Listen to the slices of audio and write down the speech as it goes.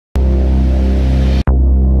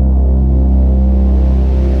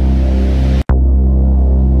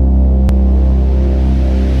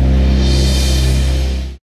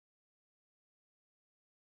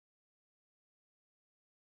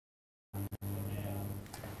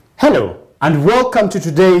Hello and welcome to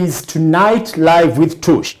today's Tonight Live with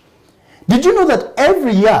Tush. Did you know that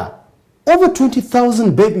every year over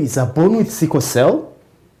 20,000 babies are born with sickle cell?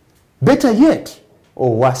 Better yet,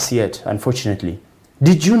 or worse yet, unfortunately,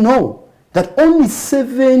 did you know that only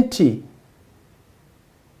 70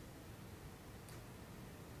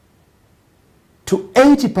 to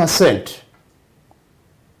 80%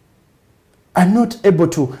 are not able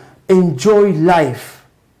to enjoy life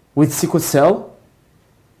with sickle cell?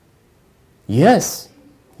 Yes,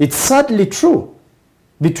 it's sadly true.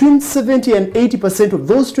 Between 70 and 80% of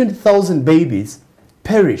those 20,000 babies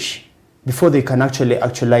perish before they can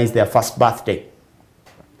actualize their first birthday.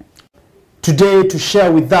 Today, to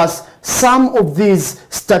share with us some of these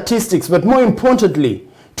statistics, but more importantly,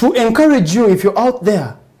 to encourage you if you're out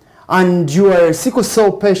there and you are a sickle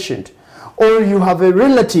cell patient, or you have a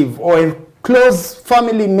relative or a close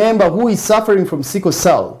family member who is suffering from sickle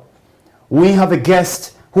cell, we have a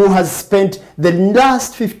guest who has spent the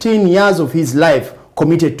last 15 years of his life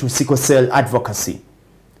committed to sickle cell advocacy.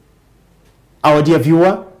 Our dear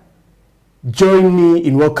viewer, join me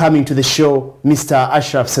in welcoming to the show Mr.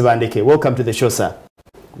 Ashraf Ssebandeke. Welcome to the show, sir.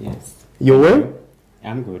 Yes. You're well?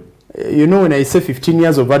 I'm good. You know, when I say 15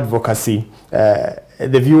 years of advocacy, the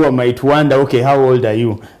viewer might wonder, okay, how old are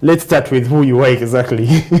you? Let's start with who you are exactly.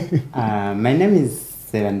 My name is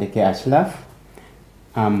Ssebandeke Ashraf.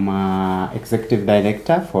 I'm Executive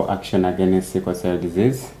Director for Action Against Sickle Cell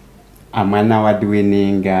Disease. I'm an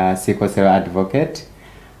award-winning sickle cell advocate.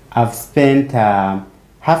 I've spent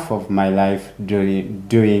half of my life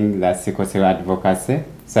doing the sickle cell advocacy.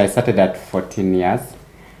 So I started at 14 years.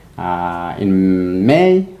 In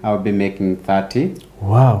May, I'll be making 30.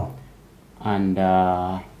 Wow. And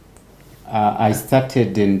I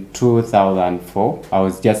started in 2004. I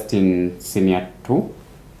was just in senior 2.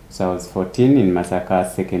 So I was 14 in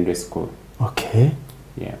Masaka Secondary School. Okay.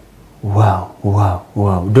 Yeah. Wow, wow,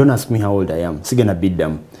 wow. Don't ask me how old I am. It's gonna beat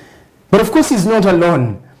them. But of course he's not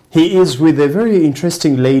alone. He is with a very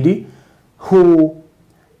interesting lady who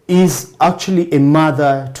is actually a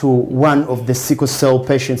mother to one of the sickle cell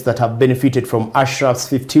patients that have benefited from Ashraf's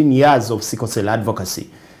 15 years of sickle cell advocacy.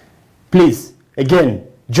 Please, again,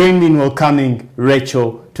 join me in welcoming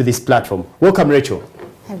Rachel to this platform. Welcome, Rachel.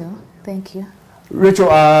 Hello, thank you. Rachel,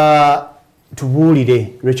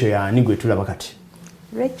 tuwulire Rachel ya nigwe tulaba kati.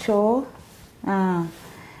 Rachel, I'm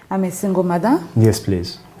a single mother. Yes,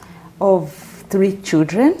 please. Of 3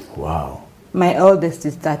 children. Wow. My eldest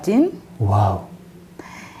is 13. Wow.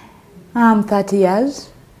 I'm 30 years.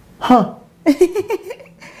 Huh.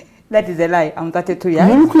 That is a lie. I'm 32 years.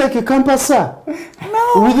 You look like a campusser.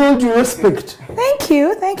 No. With all due respect. Thank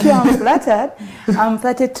you. Thank you. I'm flattered. I'm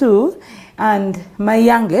 32. And my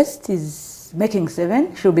youngest is making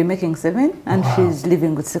 7. She'll be making 7. And wow. She's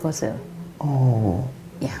living with sickle cell. Oh.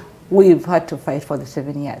 Yeah. We've had to fight for the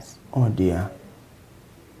 7 years. Oh, dear.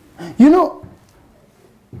 You know,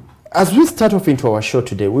 as we start off into our show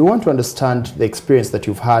today, we want to understand the experience that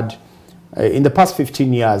you've had in the past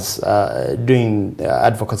 15 years doing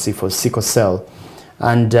advocacy for sickle cell.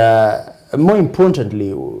 And more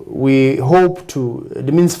importantly, we hope to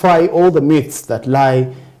demystify all the myths that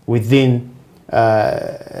lie within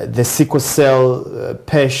the sickle cell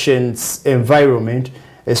patient's environment,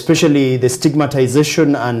 especially the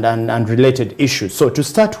stigmatization and related issues. So to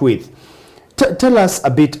start with, tell us a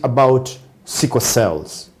bit about sickle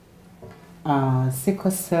cells.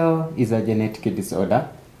 Sickle cell is a genetic disorder.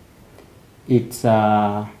 It's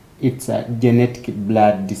a genetic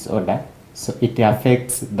blood disorder. So it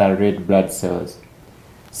affects the red blood cells.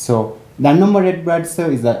 So the normal red blood cell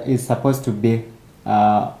is supposed to be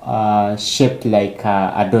shaped like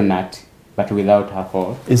a donut, but without a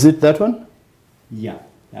hole. Is it that one? Yeah,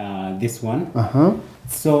 this one. Uh-huh.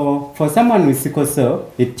 So for someone with sickle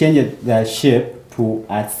cell, it changes the shape to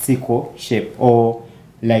a sickle shape, or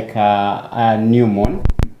like a pneumonia.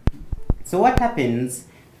 So what happens,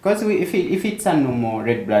 because if it's a normal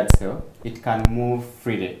red blood cell, it can move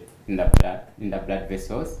freely in the blood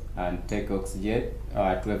vessels and take oxygen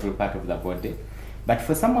to every part of the body. But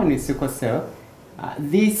for someone with sickle cell,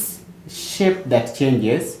 this shape that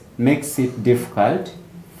changes makes it difficult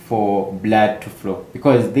for blood to flow,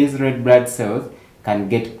 because these red blood cells can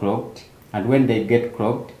get clogged, and when they get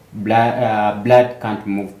clogged, blood can't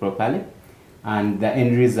move properly, and the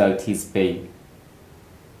end result is pain.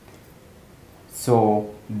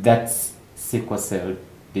 So that's sickle cell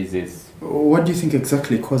disease. What do you think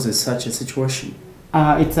exactly causes such a situation?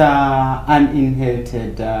 It's an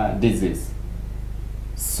inherited disease.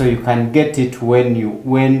 So you can get it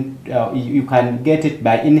you can get it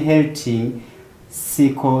by inheriting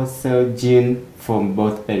sickle cell gene from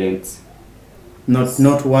both parents.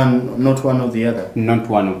 Not one or the other. Not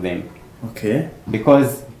one of them. Okay.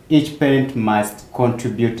 Because each parent must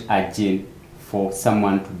contribute a gene for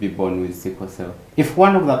someone to be born with sickle cell. If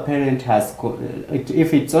one of the parent has,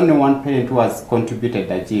 if it's only one parent who has contributed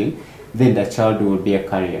a gene, then the child will be a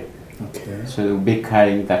carrier. Okay. So they will be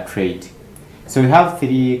carrying the trait. So we have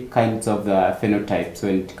three kinds of phenotypes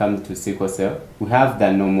when it comes to sickle cell. We have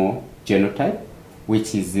the normal genotype,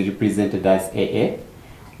 which is represented as AA.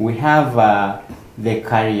 We have the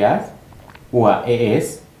carriers, who are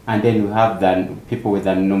AS, and then we have the people with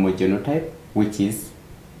a normal genotype, which is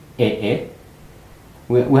AA.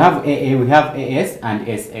 We have AA, we have AS and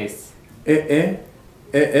SS. AA,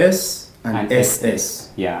 AS, and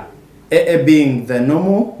SS. Yeah. AA being the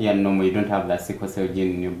normal. Yeah, normal. You don't have the sickle cell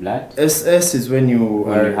gene in your blood. SS is when you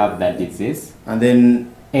have that disease. And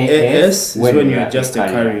then AS is when you're just a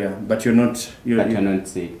carrier, but you're not. You're not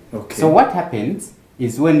sick. Okay. So what happens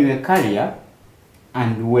is when you're a carrier,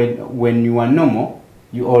 and when you are normal,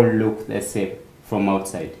 you all look the same from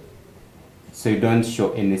outside. So you don't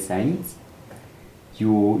show any signs.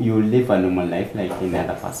 You live a normal life like any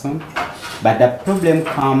other person. But the problem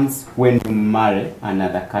comes when you marry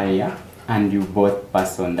another carrier and you both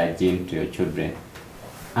pass on the gene to your children.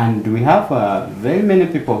 And we have very many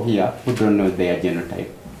people here who don't know their genotype,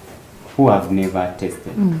 who have never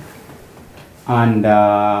tested. And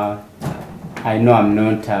I know I'm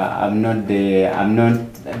not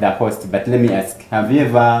the host, but let me ask: have you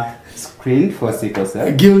ever screened for sickle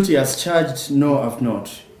cell? Guilty as charged? No, I've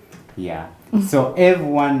not. Yeah. So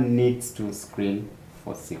everyone needs to screen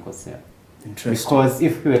for sickle cell. Interesting. Because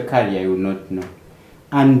if you're a carrier, you will not know.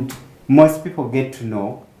 And most people get to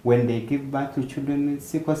know when they give birth to children with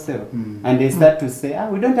sickle cell. And they start to say,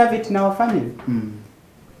 we don't have it in our family.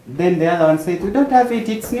 Then the other one says, we don't have it,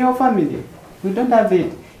 it's in your family. We don't have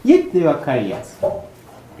it. Yet they are carriers.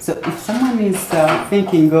 So if someone is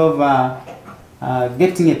thinking of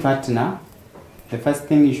getting a partner, the first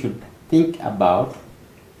thing you should think about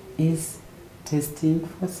is testing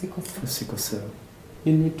for sickle cell. For sickle cell.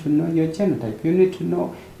 You need to know your genotype. You need to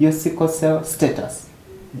know your sickle cell status.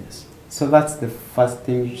 Yes. So that's the first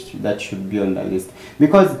thing that should be on the list.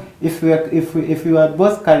 Because if we are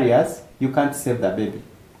both carriers, you can't save the baby.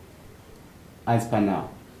 As per now,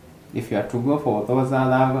 if you are to go for those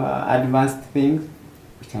other advanced things,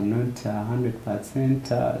 which I'm not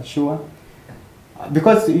 100% sure,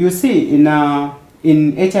 because you see in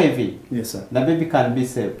HIV, yes, sir, the baby can be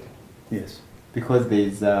saved. Yes. Because there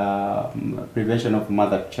is prevention of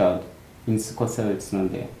mother-child. In sickle cell, it's not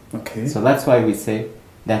there. Okay. So that's why we say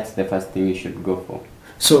that's the first thing you should go for.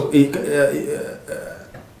 So it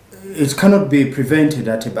cannot be prevented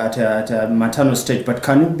at a maternal stage, but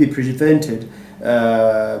can it be prevented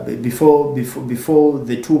before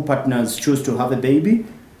the two partners choose to have a baby?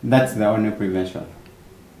 That's the only prevention.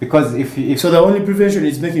 Because if so, the only prevention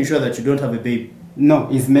is making sure that you don't have a baby. No,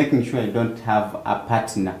 it's making sure you don't have a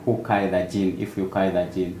partner who carry the gene. If you carry the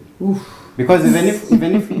gene, because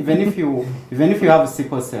even if you have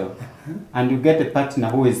sickle cell, and you get a partner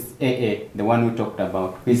who is AA, the one we talked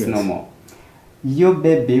about, who is normal, your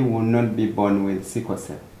baby will not be born with sickle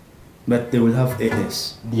cell. But they will have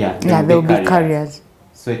AS. Yeah, they will be carriers.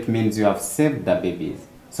 So it means you have saved the babies.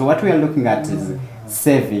 So what we are looking at is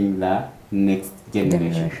saving the next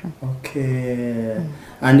generation. Okay.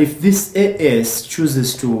 And if this AS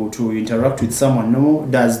chooses to interact with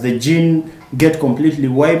someone, does the gene get completely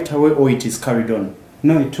wiped away, or it is carried on?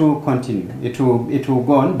 No, it will continue. It will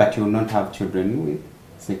go on, but you will not have children with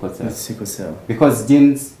sickle cell. With sickle cell. Because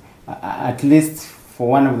genes, at least for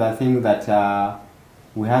one of the things that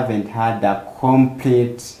we haven't had a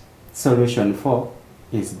complete solution for,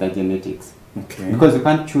 is the genetics. Okay. Because you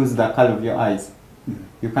can't choose the color of your eyes.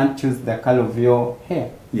 You can't choose the color of your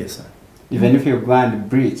hair. Yes, sir. Even if you go and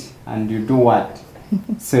bleach and you do what?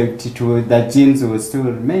 So the genes will still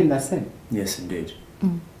remain the same. Yes, indeed.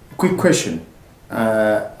 Quick question.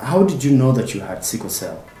 How did you know that you had sickle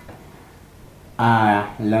cell?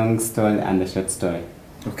 Long story and a short story.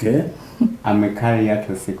 Okay. I'm a carrier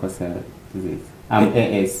to sickle cell disease. I'm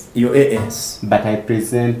AS. You're AS. But I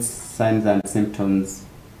present signs and symptoms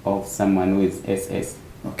of someone who is SS.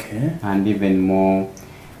 Okay. And even more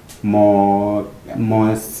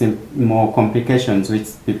complications which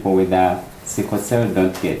people with a sickle cell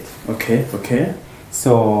don't get. Okay. Okay.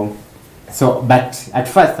 So but at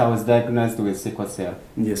first I was diagnosed with sickle cell.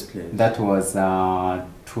 Yes, please. That was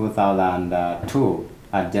 2002.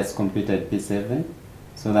 I just completed P7.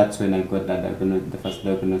 So that's when I got the first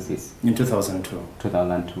diagnosis. In 2002.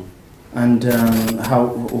 2002. And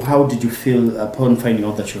how did you feel upon finding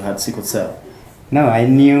out that you had sickle cell? No, I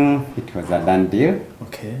knew it was a done deal.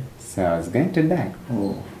 Okay. So I was going to die.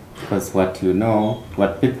 Oh. Because what you know,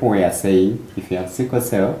 what people were saying, if you have sickle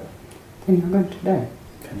cell, then you're going to die.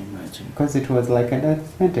 Can you imagine? Because it was like a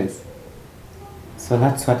death sentence. So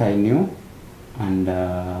that's what I knew, and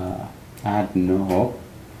I had no hope.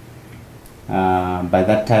 By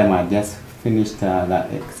that time, I just finished the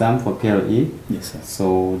exam for PLE. Yes, sir.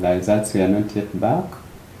 So the results were not yet back.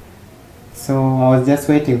 So I was just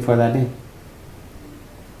waiting for the day.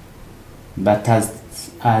 But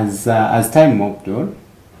as time moved on,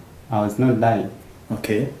 I was not dying.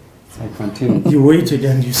 Okay. So I continued. You waited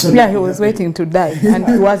and you saw. Yeah, he was waiting to die, and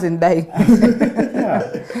he wasn't dying. Yeah,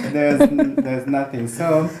 there's nothing.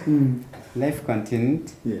 So life continued.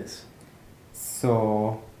 Yes.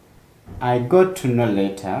 So I got to know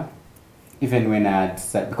later, even when I had,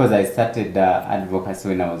 because I started advocacy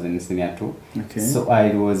when I was in senior 2. Okay. So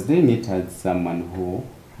I was doing it as someone who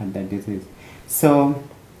had the disease. So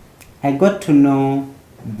I got to know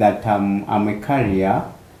that I'm a carrier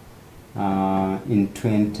in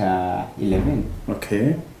 2011.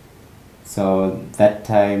 Okay. So that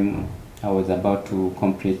time I was about to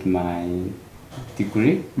complete my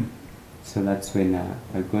degree. So that's when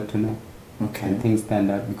I got to know. Okay. And things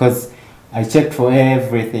turned out, because I checked for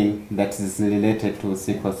everything that is related to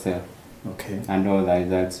sickle cell. Okay. And all the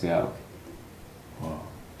results were okay. Wow.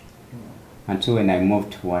 Until when I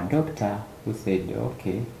moved to a doctor who said,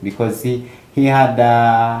 okay, because he had,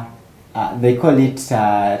 they call it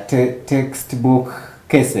textbook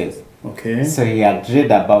cases. Okay. So he had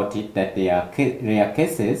read about it, that they are rare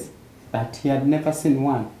cases, but he had never seen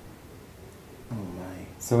one. Oh my.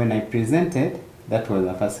 So when I presented, that was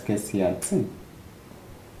the first case he had seen.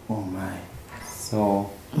 Oh my. So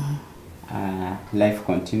life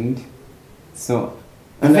continued. So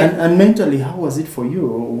And mentally, how was it for you?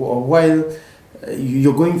 While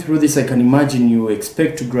you're going through this, I can imagine you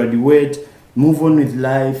expect to graduate, move on with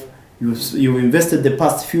life. You invested the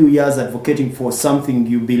past few years advocating for something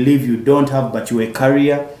you believe you don't have, but you're a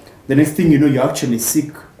carrier. The next thing you know, you're actually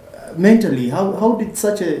sick. Mentally, how did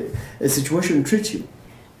such a situation treat you?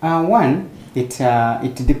 One, it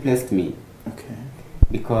depressed me. Okay.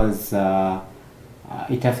 Because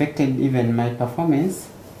it affected even my performance,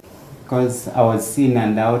 because I was in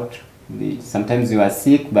and out. Sometimes you are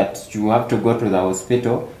sick, but you have to go to the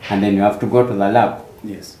hospital, and then you have to go to the lab.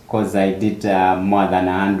 Yes. Because I did more than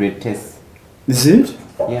 100 tests. Is it?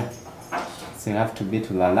 Yeah. So you have to be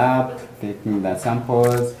to the lab, taking the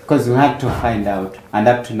samples, because we had to find out, and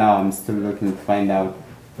up to now I'm still looking to find out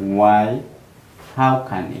how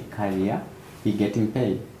can a carrier be getting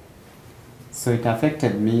paid. So it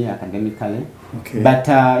affected me academically. Okay. But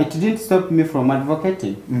it didn't stop me from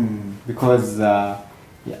advocating, because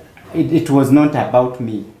it was not about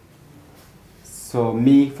me. So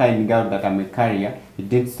me finding out that I'm a carrier, it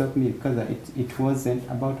didn't stop me, because it wasn't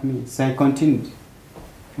about me. So I continued.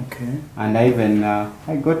 Okay. And I even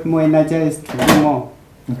I got more energized to do more.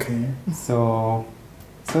 Okay. So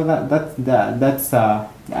that's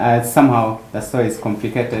somehow the story is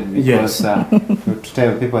complicated, because to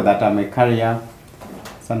tell people that I'm a carrier,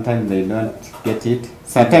 sometimes they don't get it.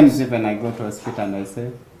 Sometimes even I go to hospital and I say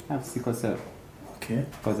I have sickle cell. Okay.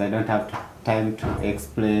 Because I don't have time to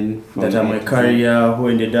explain That I'm a carrier who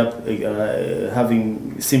ended up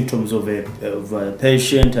having symptoms of a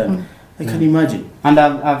patient, and I can imagine. And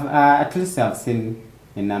I've at least I've seen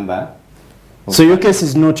a number. So your case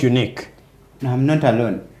is not unique. No, I'm not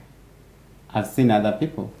alone. I've seen other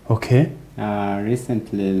people. Okay.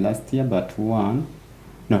 Recently, last year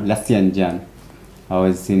in Jan, I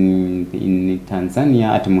was in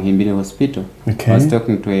Tanzania at Muhimbili Hospital. Okay. I was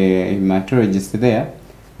talking to a hematologist there,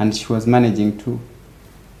 and she was managing too.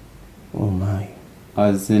 Oh my.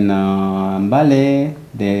 I was in Mbale.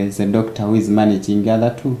 There's a doctor who is managing the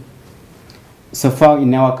other two. So far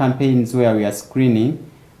in our campaigns where we are screening,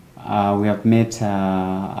 we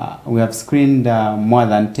have screened more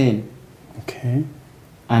than 10. Okay.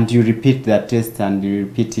 And you repeat that test and you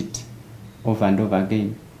repeat it over and over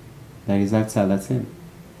again. The results are the same.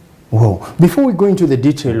 Whoa. Before we go into the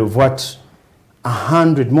detail of what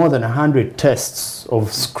more than 100 tests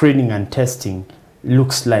of screening and testing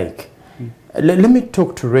looks like, let me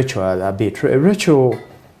talk to Rachel a bit. Rachel,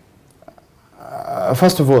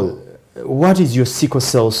 first of all, what is your sickle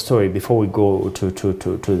cell story before we go to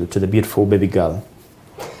the beautiful baby girl?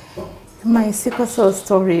 My sickle cell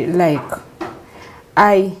story,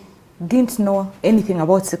 I didn't know anything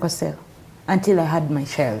about sickle cell until I had my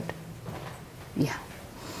child. Yeah.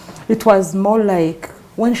 It was more like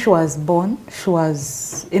when she was born, she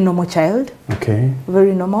was a normal child. Okay.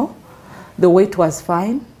 Very normal. The weight was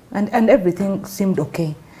fine, and everything seemed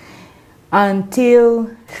okay.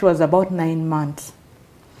 Until she was about 9 months.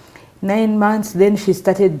 9 months, then she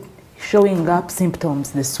started showing up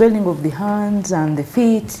symptoms, the swelling of the hands and the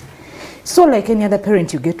feet. So like any other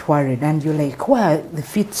parent, you get worried and you're like, why are the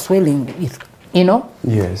feet swelling, you know?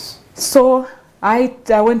 Yes. So I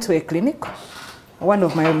went to a clinic. One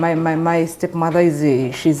of my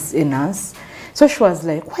stepmother, she's a nurse. So she was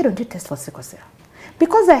like, why don't you test for sickle cell?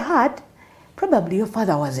 Because I heard probably your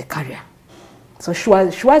father was a carrier. So she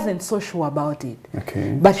wasn't so sure about it.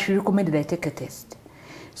 Okay. But she recommended I take a test.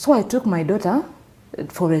 So I took my daughter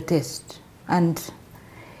for a test, and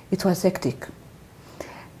it was hectic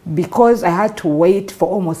because I had to wait for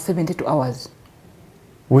almost 72 hours.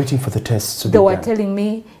 Waiting for the tests to be They were done. telling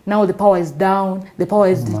me, now the power is down, the power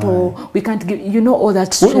is little, we can't give, you know, all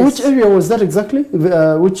that stress. Which area was that exactly?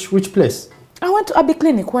 Which place? I went to Abbey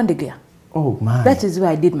Clinic, Wandegear. Oh my. That is where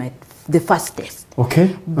I did the first test.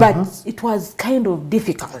 Okay. But it was kind of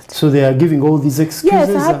difficult. So they are giving all these excuses? Yes,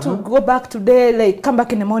 I had to go back today, like come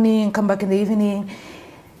back in the morning, come back in the evening.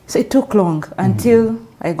 So it took long until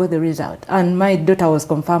I got the result. And my daughter was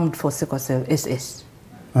confirmed for sickle cell SS.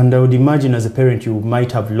 And I would imagine as a parent you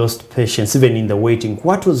might have lost patience even in the waiting.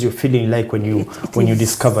 What was your feeling like when you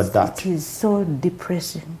discovered that? It is so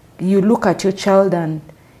depressing. You look at your child and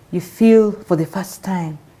you feel for the first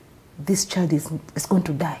time this child is going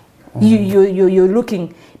to die. You're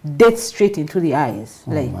looking death straight into the eyes.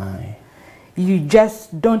 Oh like my. You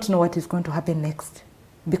just don't know what is going to happen next.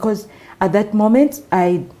 Because at that moment,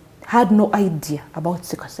 I had no idea about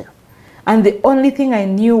sickle cell. And the only thing I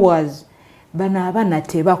knew was, they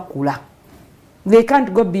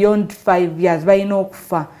can't go beyond 5 years.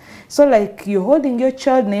 So like you're holding your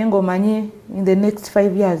child, in the next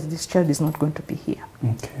 5 years, this child is not going to be here.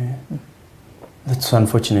 Okay. That's so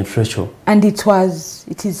unfortunate, Rachel. And it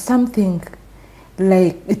is something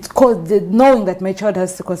like, it's called, knowing that my child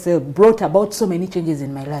has sickle cell brought about so many changes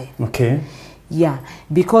in my life. Okay. Yeah,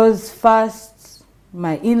 because first,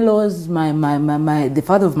 my in-laws, the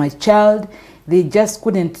father of my child, they just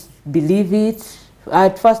couldn't believe it.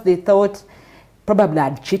 At first they thought probably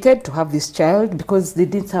I'd cheated to have this child because they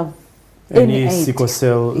didn't have any sickle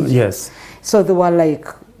cell, yes. So they were like,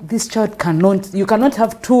 this child you cannot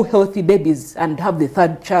have 2 healthy babies and have the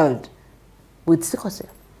 3rd child with sickle cell.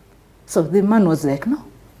 So the man was like, no,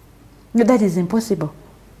 that is impossible.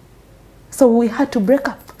 So we had to break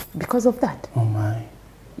up because of that. Oh my.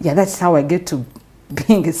 Yeah, that's how I get to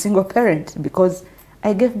being a single parent, because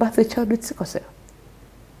I gave birth to a child with sickle cell.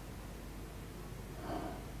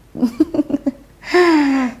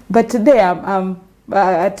 But today,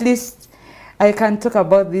 at least I can talk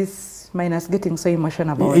about this minus getting so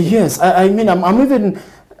emotional about it. Yes, I mean, I'm even...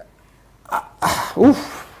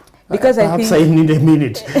 Because perhaps I need a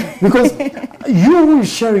minute. Because you were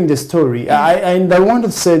sharing the story, and I want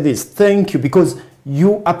to say this, thank you, because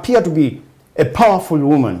you appear to be a powerful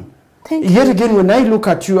woman. Thank you. Yet again, when I look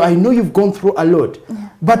at you, I know you've gone through a lot. Yeah,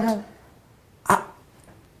 but,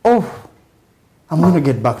 I'm going to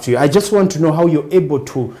get back to you. I just want to know how you're able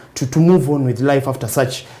to move on with life after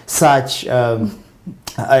such a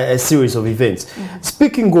series of events.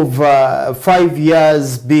 Speaking of 5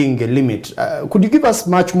 years being a limit, could you give us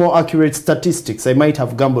much more accurate statistics? I might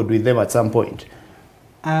have gambled with them at some point.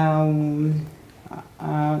 There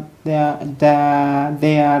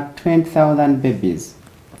are 20,000 babies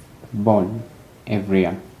born every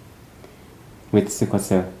year with sickle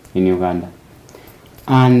cell in Uganda.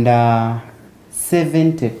 And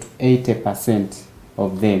 70 to 80%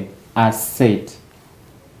 of them are said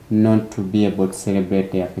not to be able to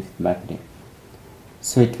celebrate their 5th birthday.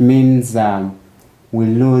 So it means we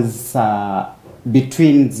lose,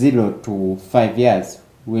 between 0 to 5 years,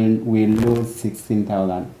 we lose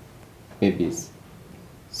 16,000 babies.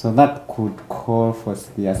 So that could call for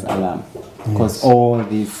serious alarm, because all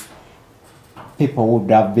these people who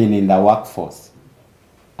would have been in the workforce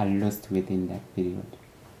are lost within that period.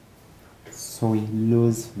 So we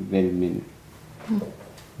lose very many.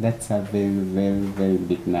 That's a very, very, very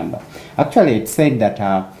big number. Actually, it said that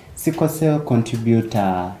sickle cell contribute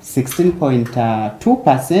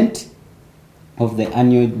 16.2% of the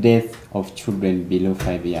annual death of children below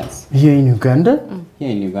 5 years. Here in Uganda? Here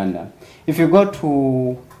in Uganda. If you go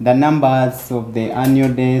to the numbers of the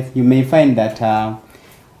annual death, you may find that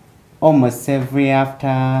almost every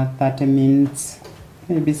after 30 minutes,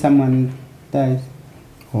 maybe someone dies.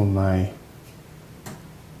 Oh my.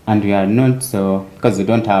 And we are not so, because we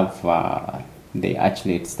don't have the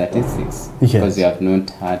accurate statistics, because we have not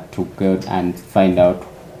had to go and find out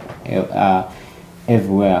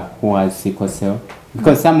everywhere who has sickle cell,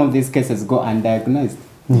 because some of these cases go undiagnosed.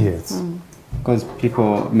 Yes. Because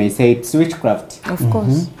people may say it's witchcraft. Of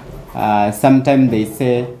course. Sometimes they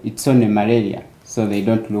say it's only malaria. so they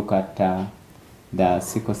don't look at the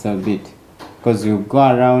sickle cell bit. Because you go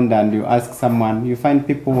around and you ask someone, you find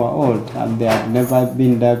people who are old and they have never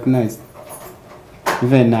been diagnosed.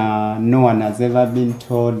 Even no one has ever been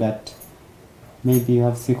told that maybe you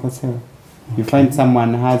have sickle cell. You find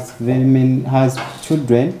someone has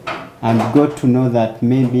children and got to know that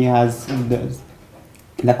maybe has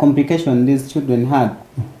the complication these children had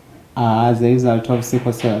as a result of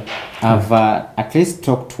sickle cell. I've at least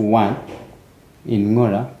talked to one in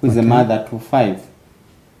Ngora who is a mother to 5.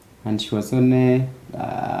 And she was only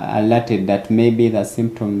alerted that maybe the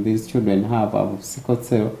symptom these children have of sickle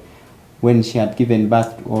cell when she had given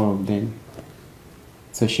birth to all of them.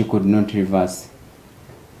 So she could not reverse.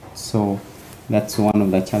 So that's one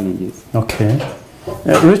of the challenges. Okay.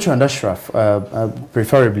 Rachel and Ashraf,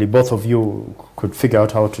 preferably both of you could figure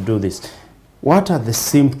out how to do this. What are the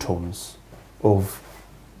symptoms of,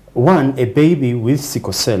 one, a baby with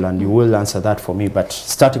sickle cell, and you will answer that for me, but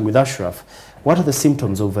starting with Ashraf, what are the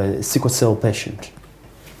symptoms of a sickle cell patient?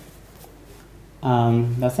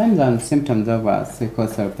 The signs and symptoms of a sickle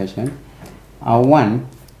cell patient one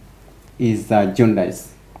is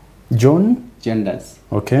jaundice. Jaundice.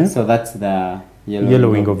 Okay. So that's the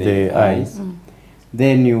yellowing of the eyes.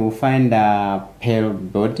 Then you find a pale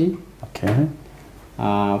body. Okay.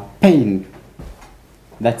 Pain.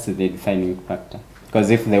 That's the defining factor.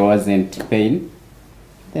 Because if there wasn't pain,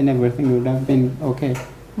 then everything would have been okay.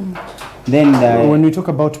 Then when we talk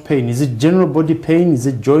about pain, is it general body pain? Is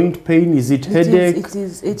it joint pain? Is it headache?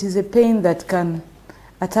 It is a pain that can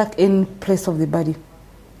attack any place of the body.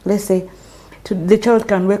 Let's say the child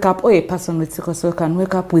can wake up, or a person with sickle cell can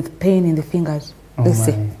wake up with pain in the fingers. Let's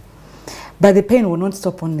say. But the pain will not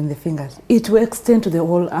stop only in the fingers. It will extend to the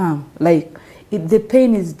whole arm. Like the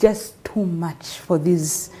pain is just too much for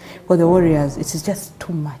the warriors. It is just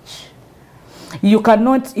too much. You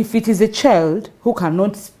cannot, if it is a child who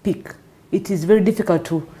cannot speak, it is very difficult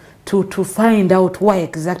to find out why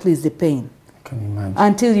exactly is the pain. Can you imagine?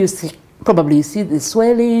 Until you see, probably you see the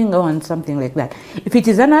swelling or something like that. If it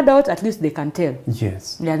is an adult, at least they can tell.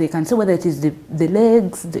 Yes. Yeah, they can say whether it is the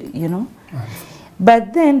legs, you know. Right.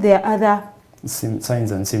 But then there are other signs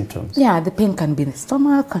and symptoms. Yeah, the pain can be in the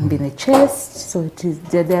stomach, can be in the chest. So it is,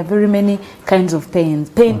 there are very many kinds of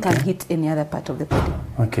pains. Pain can hit any other part of the body.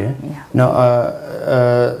 Okay. Yeah. Now,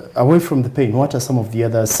 away from the pain, what are some of the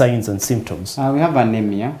other signs and symptoms? We have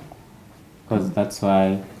anemia, because that's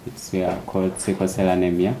why it's called sickle cell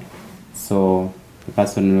anemia. So the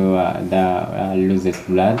person who loses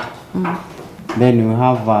blood. Then we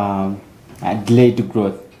have a delayed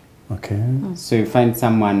growth. Okay. So you find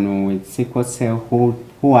someone with sickle cell who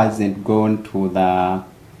hasn't gone to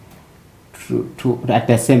at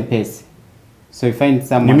the same pace. So you find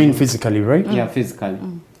someone. You mean physically, right? Yeah, physically.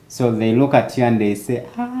 So they look at you and they say,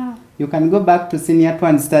 you can go back to senior 2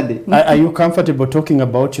 and study. Are you comfortable talking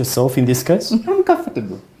about yourself in this case? I'm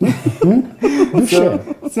comfortable. Sure.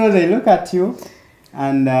 So they look at you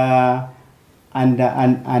and they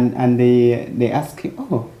ask you,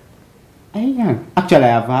 oh, yeah. Actually,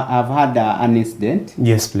 I've had an incident.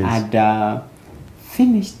 Yes, please. I'd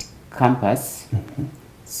finished campus,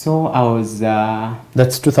 so I was.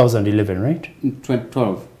 That's 2011, right?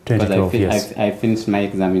 2012. 2012, yes. I finished my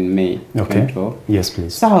exam in May. Okay. 2012. Yes,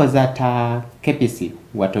 please. So I was at KPC,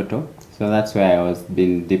 Watoto. So that's where I was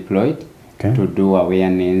being deployed to do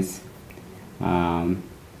awareness.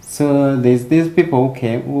 So there's these people who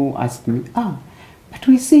came who asked me, but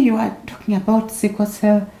we see you are talking about sickle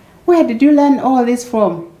cell. Where did you learn all this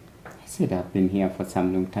from? I said, I've been here for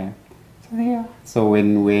some long time. So yeah. So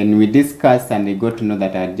when we discussed and they got to know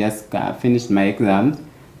that I just finished my exams,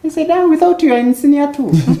 they said, we thought you were in senior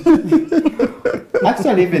 2.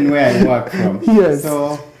 Actually, even where I work from. Yes.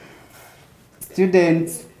 So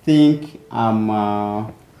students think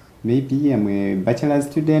maybe I'm a bachelor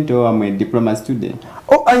student or I'm a diploma student.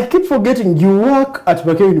 Oh, I keep forgetting you work at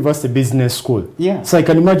Bakau University Business School. Yeah. So I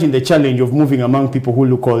can imagine the challenge of moving among people who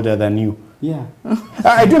look older than you. Yeah.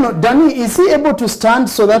 I don't know, Danny, is he able to stand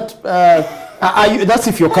so that, that's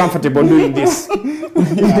if you're comfortable doing this.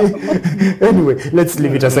 Anyway, let's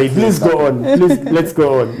leave it aside. Please go on. Please, let's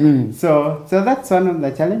go on. So that's one of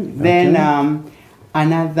the challenges. Okay. Then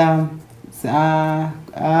another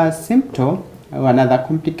symptom, or another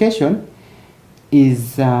complication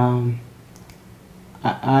is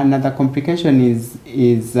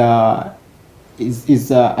I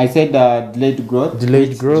said delayed growth.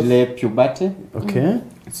 Delayed puberty. Okay.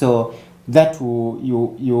 So that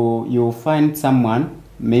you find someone,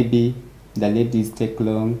 maybe the ladies take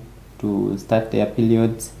long to start their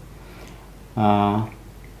periods. Then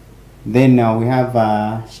we have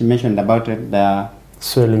she mentioned about it, the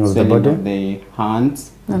Swelling of the swelling body. of the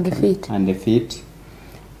hands And the feet. and the feet.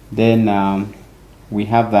 Then we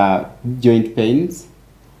have joint pains,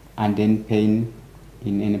 and then pain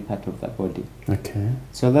in any part of the body. Okay.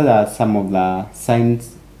 So those are some of the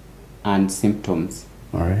signs and symptoms.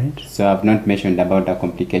 All right. So I've not mentioned about the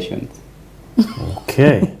complications,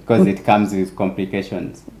 Okay. because it comes with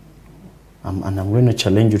complications. And I'm going to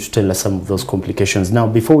challenge you to tell us some of those complications. Now,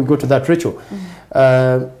 before we go to that, Rachel,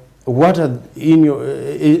 what are in your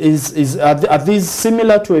are these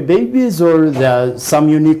similar to a baby's, or there are some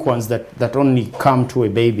unique ones that only come to a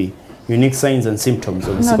baby? Unique signs and symptoms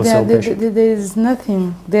of No, sickle cell patient? there is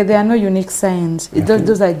nothing. There are no unique signs.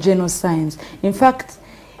 Those are general signs. In fact,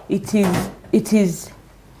 it is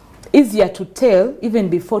easier to tell even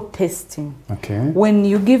before testing. Okay. When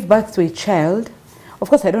you give birth to a child, of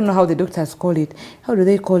course, I don't know how the doctors call it. How do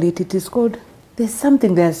they call it? It is called, there's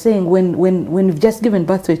something they are saying when you've just given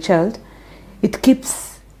birth to a child, it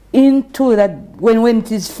keeps into that, when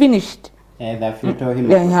it is finished. The fetal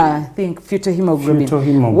hemoglobin. Yeah, I think fetal hemoglobin. Fetal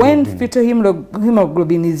hemoglobin. When fetal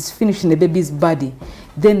hemoglobin is finished in the baby's body,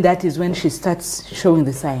 then that is when she starts showing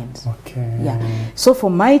the signs. Okay. Yeah. So for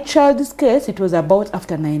my child's case, it was about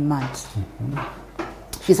after 9 months.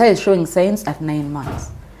 She started showing signs at 9 months.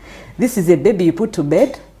 This is a baby you put to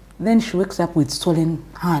bed, then she wakes up with swollen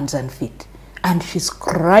hands and feet. And she's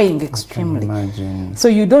crying extremely. Imagine. So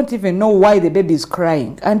you don't even know why the baby is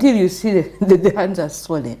crying until you see the hands are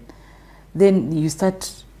swollen. Then you start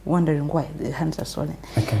wondering why the hands are swollen.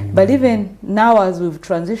 Okay. But even now, as we've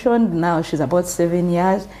transitioned, now she's about 7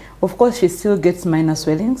 years, of course she still gets minor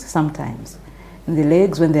swellings sometimes. In the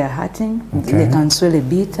legs, when they are hurting, they can swell a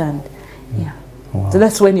bit, and yeah. Wow. So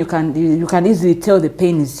that's when you can easily tell the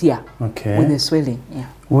pain is here Okay. with the swelling. Yeah.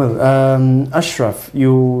 Well, Ashraf,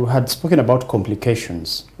 you had spoken about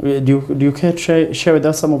complications. Do you care to share with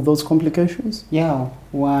us some of those complications? Yeah,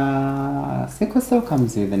 well, sickle cell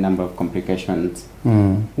comes with a number of complications.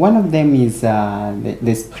 Mm. One of them is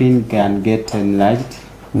the spleen can get enlarged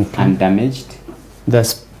and damaged. The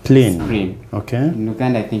spleen. Spleen. Okay. In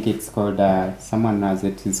Uganda, I think it's called, someone has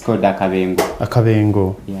it, it's called akabengo.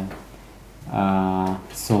 Akabengo. Yeah.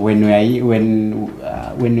 So when we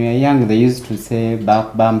are young, they used to say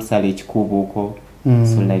bam salich kubuko,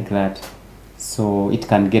 so like that. So it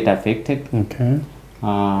can get affected. Okay.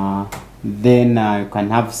 Then you can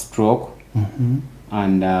have stroke,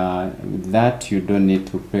 and with that you don't need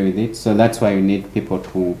to play with it. So that's why you need people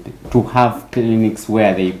to have clinics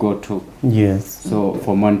where they go to. Yes. So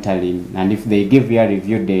for monitoring, and if they give you a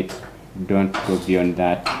review date, don't go beyond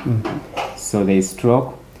that. So there is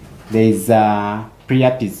stroke. There is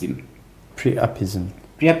priapism. Priapism.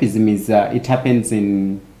 Priapism is it happens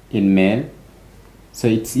in male, so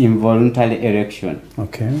it's involuntary erection.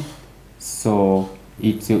 Okay. So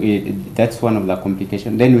that's one of the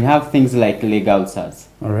complications. Then we have things like leg ulcers.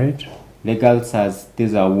 All right. Leg ulcers,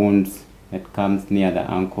 these are wounds that comes near the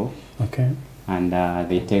ankle, Okay. and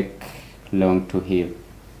they take long to heal.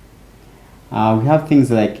 We have things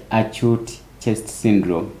like acute chest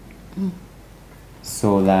syndrome.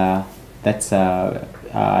 So that's a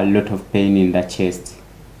lot of pain in the chest.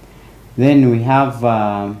 Then we have,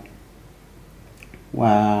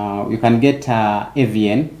 you can get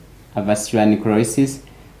AVN, avascular necrosis.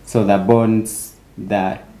 So the bones,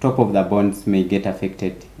 the top of the bones may get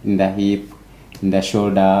affected in the hip, in the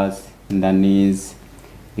shoulders, in the knees,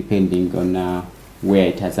 depending on where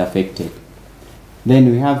it has affected.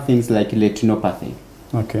 Then we have things like retinopathy.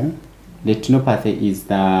 Okay. Retinopathy is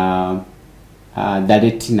the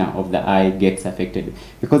retina of the eye gets affected,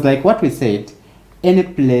 because like what we said, any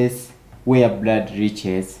place where blood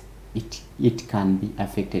reaches it can be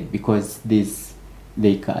affected, because the sickle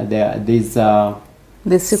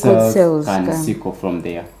cells can sickle from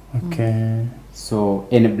there. Okay. So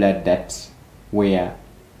any blood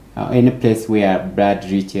any place where blood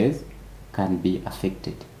reaches can be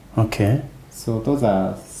affected. Okay. So those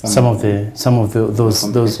are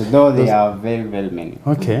those. Though they are very, very many.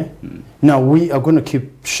 Okay. Now we are going to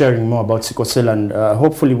keep sharing more about sickle cell, and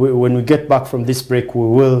hopefully when we get back from this break, we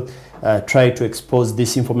will try to expose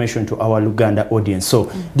this information to our Luganda audience.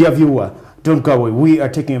 So, dear viewer, don't go away. We are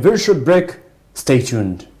taking a very short break. Stay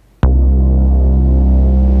tuned.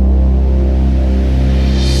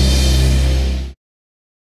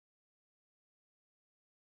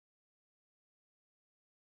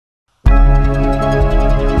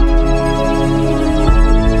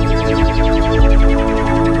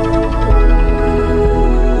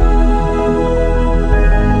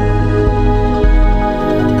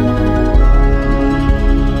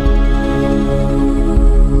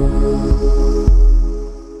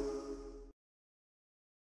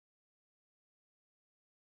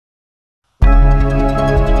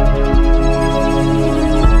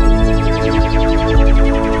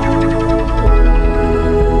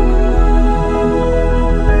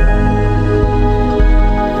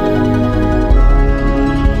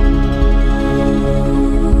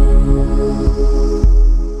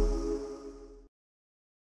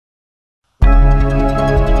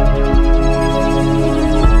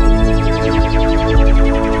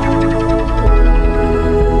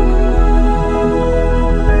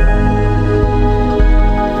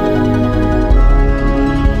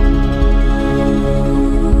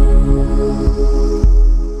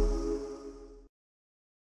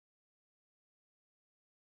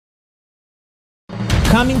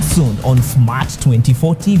 Coming soon on Smart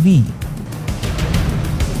 24 TV.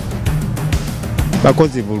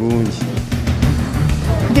 Bakozi bulungi.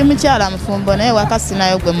 Ndi mukyala mufumbo naye wakasi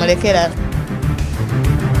nayo gwe mulekera.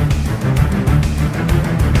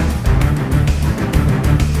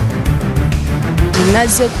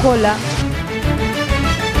 Naze kola.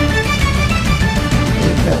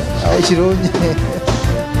 Awo kirungi.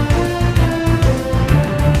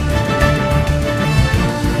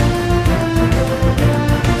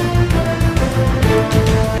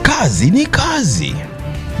 Kazi ni kazi.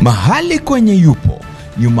 Mahali kwenye yupo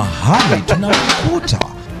ni mahali tunapokuta.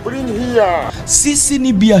 Sisi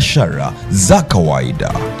ni biashara za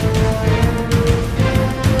kawaida.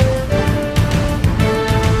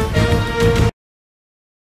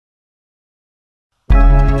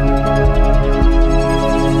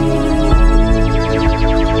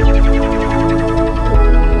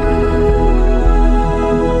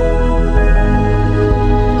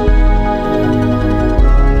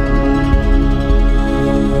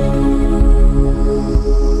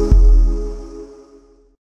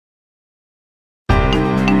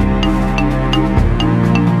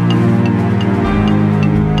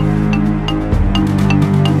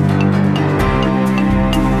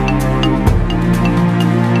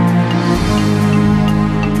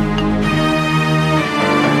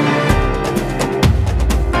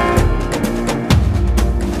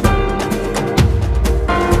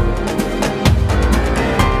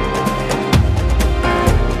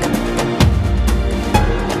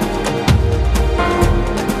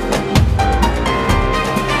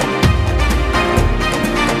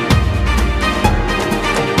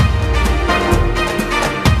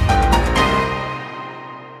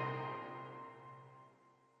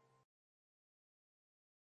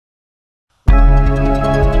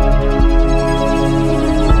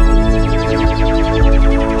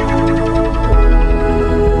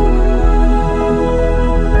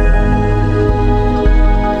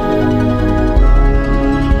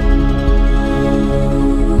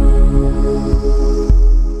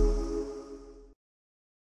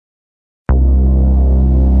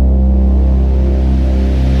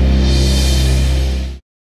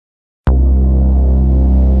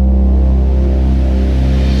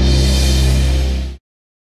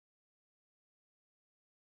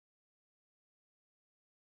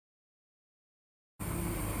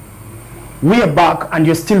 We are back and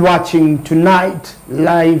you're still watching Tonight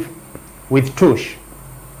Live with Tush.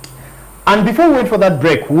 And before we wait for that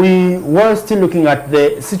break, we were still looking at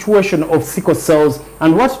the situation of sickle cells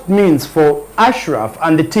and what it means for Ashraf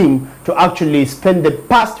and the team to actually spend the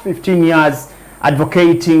past 15 years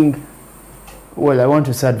advocating, well, I want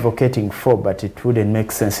to say advocating for, but it wouldn't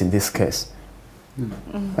make sense in this case.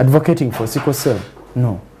 Advocating for sickle cell?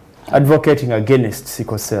 No. Advocating against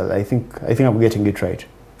sickle cell. I think I'm getting it right.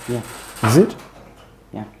 Yeah. Is it?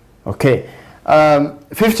 Yeah. Okay.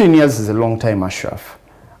 15 years is a long time, Ashraf.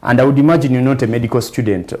 And I would imagine you're not a medical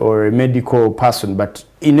student or a medical person, but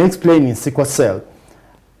in explaining sickle cell,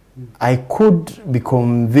 I could be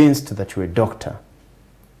convinced that you're a doctor.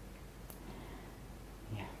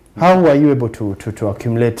 Yeah. How were you able to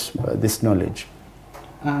accumulate this knowledge?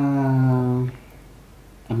 I'm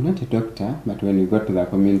not a doctor, but when you go to the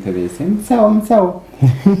community, they say, Msao.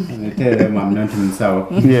 And I tell them I'm not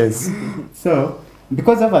Msao. Yes. So,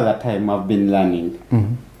 because over that time I've been learning.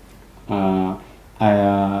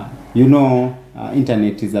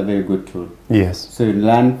 Internet is a very good tool. Yes. So you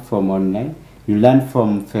learn from online, you learn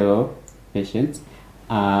from fellow patients.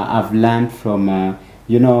 I've learned from,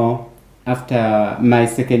 after my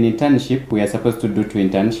second internship, we are supposed to do 2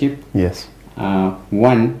 internships. Yes.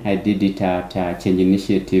 One, I did it at Change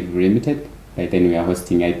Initiative Limited. By then we are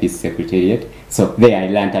hosting IP Secretariat. So there I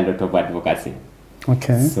learned a lot of advocacy.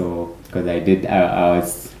 Okay. So, because I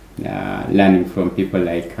was learning from people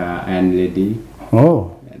like Iron Lady.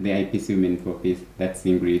 Oh. The IPC Women for Peace, that's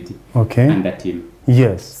Ingrid. Okay. And the team.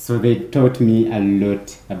 Yes. So they taught me a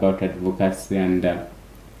lot about advocacy and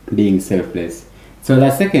being selfless. So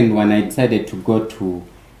the second one, I decided to go to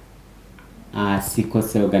a Sickle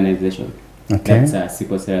Cell organization. Okay. That's a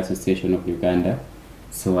Sickle Cell Association of Uganda.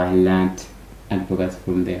 So I learned advocacy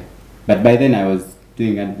from there. But by then I was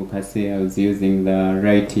doing advocacy. I was using the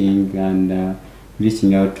writing and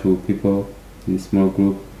reaching out to people in a small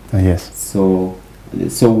group. Yes. So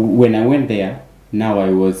when I went there, now I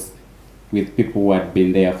was with people who had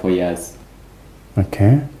been there for years.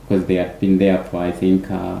 Okay. Because they had been there for, I think,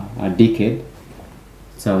 a decade.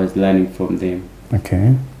 So I was learning from them.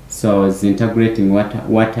 Okay. So I was integrating what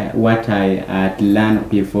I had learned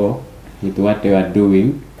before with what they were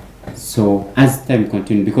doing So as time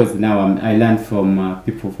continued, because now I learn from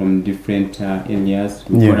people from different areas,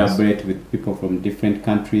 we collaborate with people from different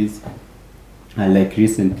countries. Like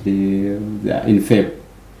recently in Feb,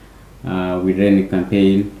 we ran a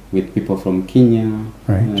campaign with people from Kenya,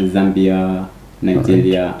 Zambia,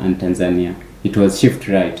 Nigeria, and Tanzania. It was Shift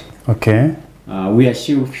Right. Okay. We are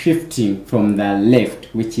shifting from the left,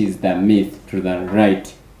 which is the myth, to the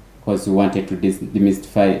right, because we wanted to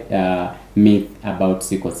demystify myth about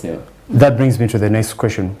sickle cell. That brings me to the next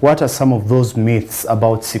question. What are some of those myths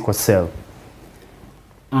about sickle cell?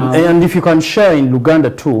 And if you can share in Luganda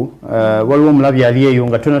too, waliwo mulabi aliyeyo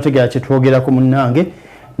nga tunategera kye twogerako munnange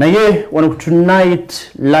naye wano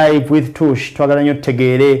tonight live with Tush twagala nnyo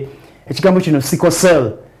tutegeere ekigambo kino sickle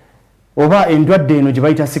cell oba endwadde eno gye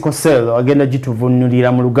bayita sickle cell agenda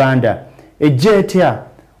gituvunnulira mu Luganda ejja etya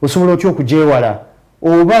osobola otya okugyewala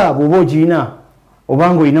oba bw'oba ogirina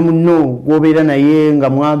oba ng'olina munno gw'obeera naye nga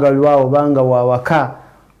mwagalwa oba nga wawaka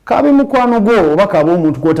kabe mukwano gwo oba kabe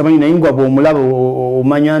omuntu gw'otamanyi naye nga bw'omulaba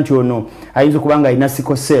omanya nti ono ayinza okuba nga alina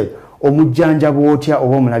sickle cell omujjanjaba otya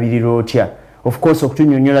oba omulabirira otya. Of course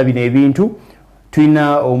okutunnyonnyola bino ebintu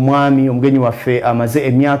tulina omwami omugenyi waffe amaze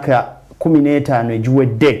emyaka 15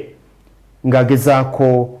 egiwedde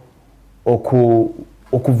ng'agezaako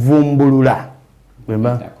okuvumbulula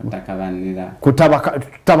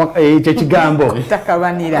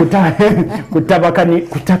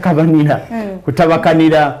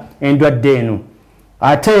kutabakanira endwadde eno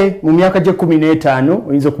ate mu myaka gye 15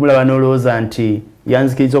 oyinza okumulaba n'olowooza nti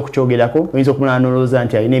yanzikiriza okukyogerako oyinza okumulaba n'olowooza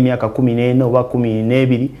nti alina emyaka 14 oba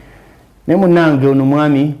 12 naye munnange ono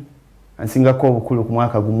mwami ansingako obukulu ku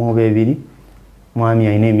mwaka gumu oba ebiri mwami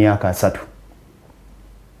alina emyaka 3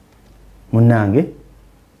 munnange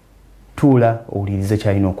tuula owulirize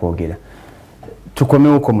kyalina okwogera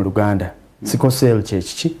tukomewoko mu Luganda sickle cell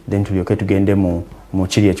kyekiki then tulyoke tugende mu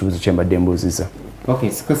kiri ekibuzo kye mbadde mbuuziza. Okay,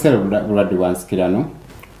 sickle cell bulwadde bwa nsikirano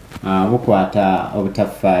bukwata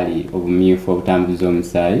obutafaali obumyufu obutambuza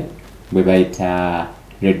omusaayi bwe bayita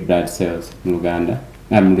red blood cells mu Luganda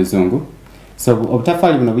mu Luzungu. So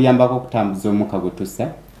obutafaali buno buyambako okutambuza omukka gutusa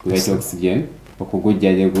gwe bayita oxygen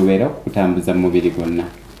okugujja gubeera okutambuza mu mubiri gwonna.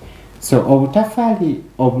 So obutafaali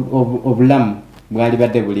obulamu bwali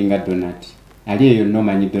badde bulinga donut ali eyo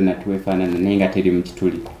nomanyi donut wefaanana naye nga teri mu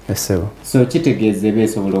kituli. So kitegeeza eba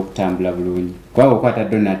esobola okutambula bulungi kwawe okwata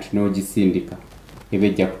donut n'ogisindika eba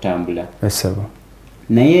ejja kutambula.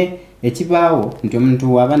 Naye ekibaawo nti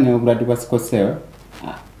omuntu waba n'obulwadde bwa sickle cell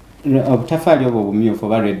obutafaali obwo obumyufu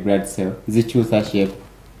oba red blood cell zikyusa shape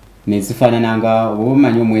ne zifaanana nga oba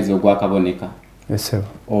omanyi omwezi ogwakaboneka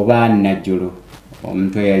oba najjolo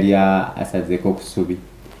omuntu yali asazeeko okusubi.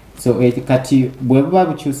 So kati bwe buba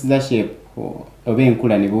bukyusiza shape oba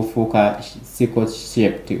enkula ne bufuuka sickle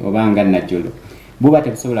shaped oba nga najjolo buba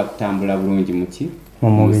tebusobola kutambula bulungi muki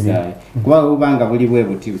omusaayi kuba bubanga buli bwe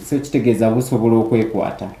buti so kitegeeza busobola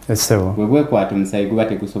okwekwata bwe bwekwata omusaayi guba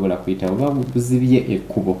tegusobola kuyita oba buzibye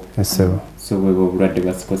ekkubo. So bwe bulwadde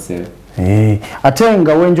bwa sickle cell. Ate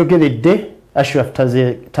nga wenjogeredde Ashraf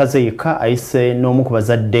tazeeka ayise n'omu ku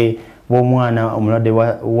bazadde b'omwana omulwadde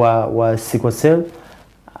wa sickle cell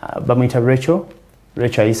bamuyita Rachel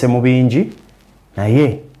ayise mu bingi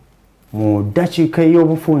naye mu ddakiika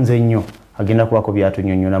ey'obufunze ennyo agenda kubako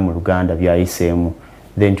byatunyonnyola mu Luganda byayiseemu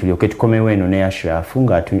then tulyoke tukomewo eno ne Ashraf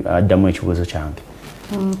ng'addamu ekibuuzo kyange.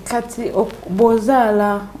 Kati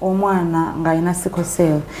bw'ozaala omwana ng'alina sickle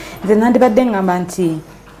cell nze nandibadde ngamba nti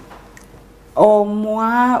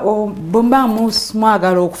bwe mba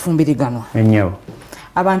mwagala okufumbiriganwa ennyo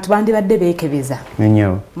abantu bandibadde beekebeza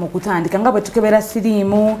mu kutandika nga bwe tukebera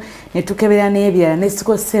siriimu ne tukebera n'ebirala ne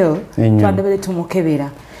sickle cell twandibadde tumukebera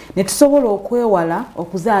ne tusobola okwewala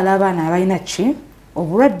okuzaala abaana abalina ki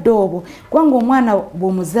obulwadde obwo kubanga omwana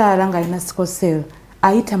bw'omuzaala ng'alina sickle cell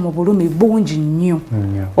ayita mu bulumi bungi nnyo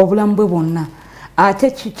obulamu bwe bwonna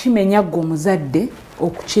ate kimenya ggwe omuzadde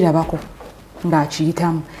okukirabako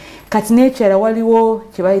ng'akiyitamu. Kati n'ekirala waliwo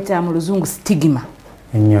kye bayita mu Luzungu stigma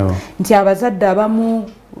nti abazadde abamu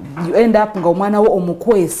end up nga omwana wo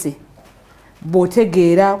omukwese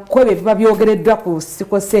bw'otegeera kwebyo biba byogereddwa ku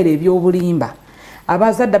sickle cell eby'obulimba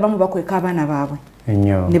abazadde abamu bakweka abaana baabwe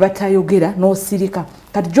ne batayogera n'osirika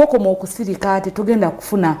kati gy'okoma okusirika ate tugenda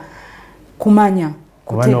kufuna kumanya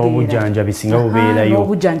n'obujjanjabi singa bubeerayo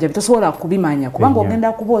n'obujjanjabi tosobola kubimanya kubanga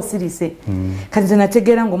ogenda kuba osirise. Kati nze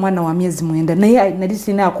nategeera ng'omwana wa myezi 9 naye nali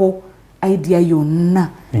sinaako idea yonna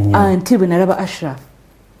anti bwe nalaba Ashraf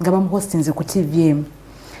nga bamuhostinze ku TVM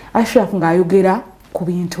Ashraf ng'ayogera ku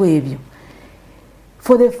bintu ebyo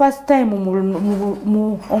for the first time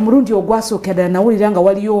omulundi ogwasooka ddala nawulira nga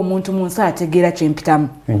waliyo omuntu mu nsi ategeera kyempitamu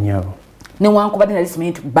newankubadde nali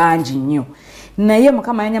simanyi nti bangi nnyo naye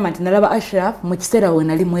mukama yanyamba nti nalaba Ashraf mu kiseera we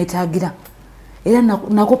nali mwetaagira era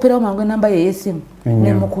nakoperawo mangu enamba ye y'essimu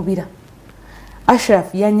nemukubira.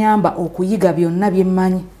 Ashraf yanyamba okuyiga byonna bye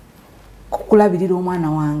mmanyi kukulabirira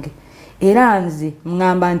omwana wange era nze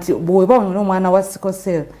ngamba nti bw'oba olina omwana wa Sickle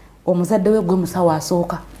Cell omuzadde we gwe musawo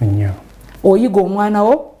asooka oyiga omwana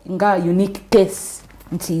wo nga unique case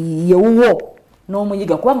nti yewuwo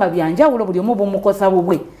n'omuyiga kubanga byanjawulo buli omu bumukosa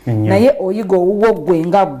bubwe naye oyiga owuwo gwe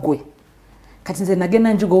nga gwe kati nze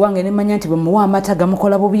nagenda njugo wange nemanya nti bwemuwa amata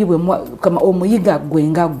gamukola bubi bwe omuyiga gwe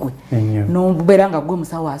nga gwe n'obeera nga gwe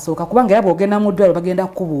musawo asooka kubanga era bw'ogenda mu ddwaliro bagenda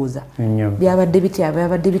kukubuuza byabadde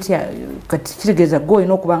bitya kati kitegeeza gwe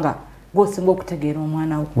olina okuba nga gwosinga okutegeera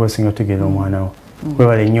omwana wo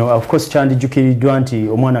webale nnyo. Of course kyandijjukiriddwa nti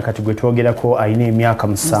omwana kati gwe twogerako alina emyaka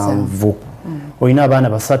 7 olina abaana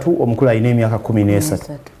 3 omukulu alina emyaka 13.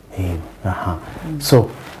 So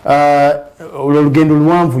olugendo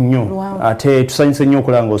luwanvu nnyo ate tusanyuse nnyo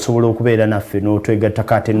okulaba nga osobola okubeera naffe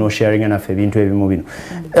n'otwegattako ate n'osharinga naffe ebintu ebimu bino.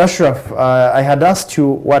 Ashraf, I had asked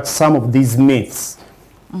you what some of these myths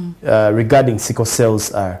regarding sickle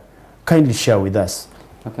cells are. Kindly share with us.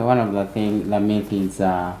 Okay, one of the myth is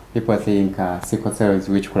people think sickle cell is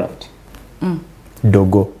witchcraft.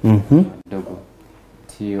 Dogo. Dogo.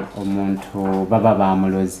 Ti omuntu baba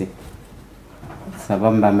bamuloze.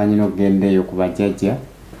 Sababu bamanyi n'ogendeyo ku bajjajja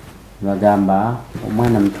bagamba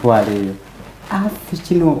omwana mutwaleyo afi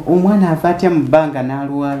kino omwana ava atya mu bbanga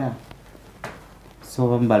n'alwala. So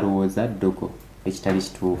abamu balowooza dogo ekitali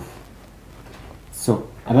kituufu. So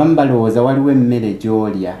abamu balowooza waliwo emmere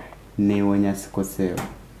gy'olya neewonya sickle cell.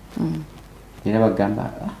 Era bagamba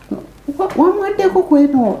wamwaddeko ku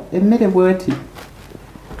eno emmere bweti.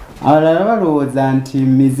 Abalala balowooza nti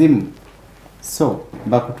mizimu. So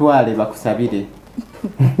bakutwale bakusabire.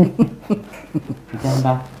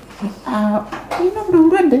 Gamba ino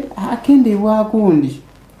bululwadde akende ewagundi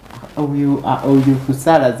oyo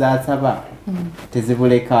kusala zasaba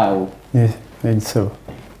tezibulekaawo.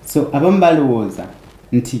 So abamu balowooza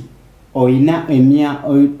nti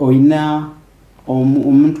oyina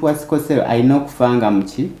omuntu wa sickle cell alina okufa nga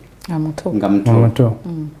muki nga muto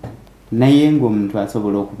naye ng'omuntu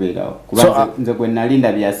asobola okubeerawo kuba nze gwe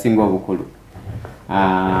nalinda byasinga obukulu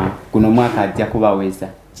guno mwaka ajja kubaweza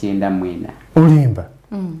 94. Olimba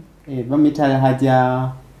bamitala haja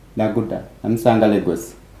laguda amusanga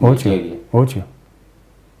Lagos otyo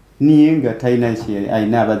niye nga talina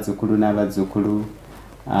alina abazzukulu n'abazzukulu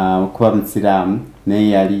kuba musiraamu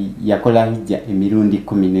naye yakola hijja emirundi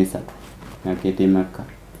 13 nakeeta Makka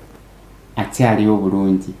akyaliwo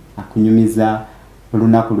bulungi akunyumiza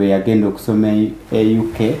olunaku lwe yagenda okusoma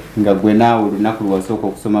UK nga gwe naawe olunaku lwasooka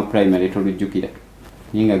okusoma primary tolujjukira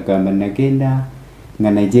naye nga gamba nagenda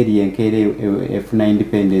nga Nigeria enkeera efuna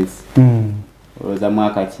independence olowooza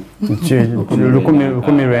mwaka ki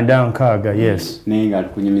 1996. Yes, naye nga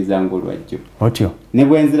lukunyumiza ng'olwajjo otyo ne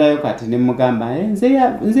bwe nzirayo kati ne mugamba nze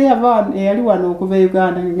yava eyali wano okuva e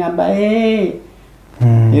Uganda ngamba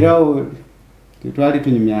era twali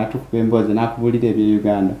tunyumya tukuba emboozi n'akubulira ebye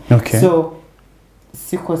Uganda. So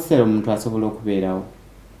sickle cell omuntu asobola okubeerawo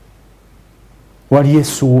waliwo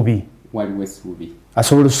essuubi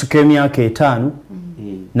asobola osuka emyaka 5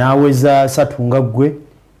 n'aweza 3 nga ggwe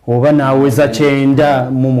oba n'aweza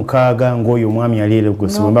 96 ng'oyo omwami yali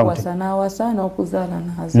eregosebwa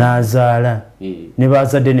n'azaala ne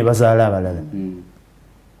bazadde ne bazaala abalala.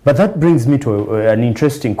 But that brings me to an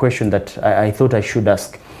interesting question that I thought I should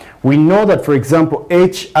ask. We know that, for example,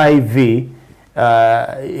 HIV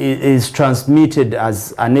is transmitted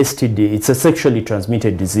as an STD. It's a sexually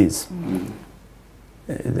transmitted disease.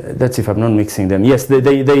 That's if I'm not mixing them. Yes,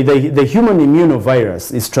 the human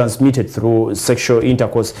immunovirus is transmitted through sexual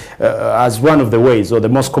intercourse as one of the ways, or the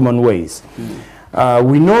most common ways.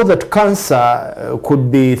 We know that cancer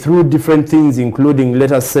could be through different things, including,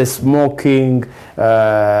 let us say, smoking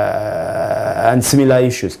and similar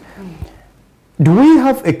issues. Do we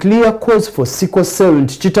have a clear cause for sickle cell?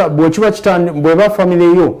 Bweba family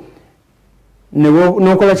yo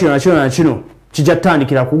nokola kino na kino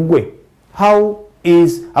kijatandikira kugwe. How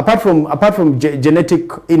is, apart from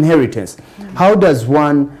genetic inheritance, how does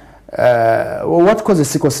one what causes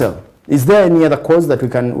sickle cell? Is there any other cause that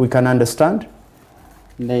we can understand?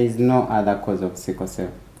 There is no other cause of sickle cell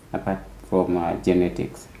apart from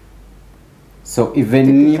genetics. So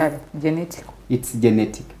even if it's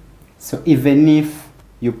genetic. So even if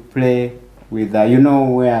you play with you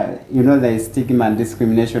know there is stigma and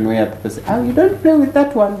discrimination where people say, oh, you don't play with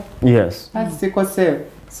that one. Yes. That's sickle cell.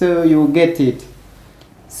 So you get it.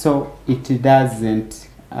 So it doesn't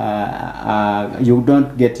you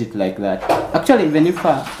don't get it like that. Actually, even if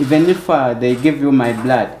they give you my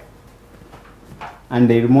blood and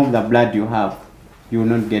they remove the blood you have, you will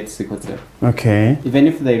not get sickle cell. Okay. Even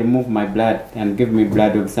if they remove my blood and give me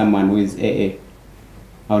blood of someone who is AA,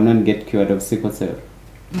 I will not get cured of sickle cell.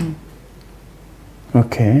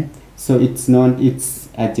 Okay. So it's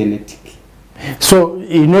a genetic. So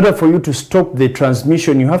in order for you to stop the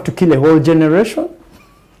transmission, you have to kill a whole generation?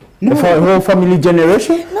 No. For a whole family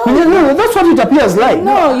generation? No, that's what it appears like.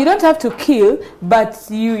 No, you don't have to kill, but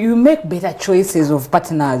you make better choices of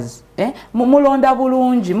partners. Mulonda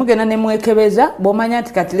bulungi, mugenda ne mwekebeza, bomanya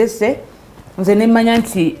nti kati lese, nze ne manya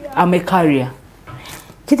nti amekaria.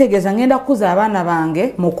 Kitegeeza ngenda kuza abaana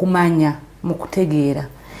bange mu kumanya, mu kutegeera.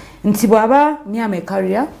 Nti bwaba myame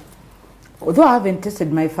career, although I haven't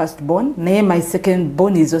tested my firstborn, naye my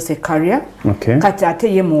secondborn is also a career. Okay. Kati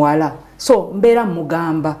ate ye muwala. So mbera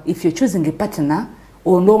mugamba, if you're choosing a partner,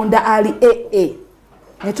 ononda ali AA.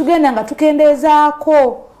 Ne tugenda nga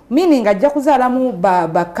tukendezaako, meaning ajja kuzaalamu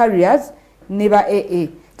ba careers ne ba AA.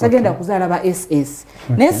 Tagenda kuzaala ba SS.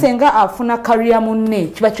 Naye senga afuna career munne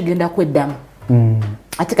kiba kigenda kweddamu.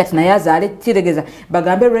 Ati kati naye azaale kiregeza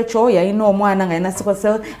bagambe Rachel yalina omwana nga yalina sickle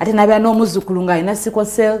cell ate nabya n'omuzzukulu nga yalina sickle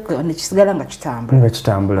cell ne kisigala nga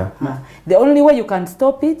kitambula. The only way you can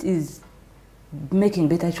stop it is making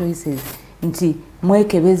better choices. Nti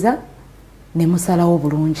mwekebeza ne musalawo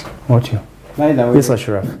bulungi. What you? By the way, yes,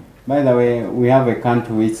 Ashraf. By the way, we have a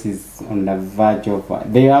country which is on the verge of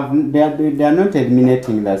they are not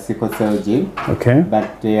eliminating the sickle cell gene. Okay.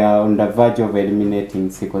 But they are on the verge of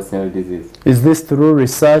eliminating sickle cell disease. Is this through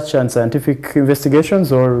research and scientific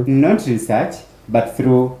investigations or? Not research, but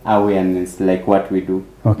through awareness, like what we do.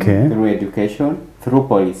 Okay. Through education, through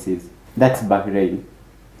policies. That's Bahrain.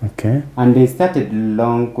 Okay. And they started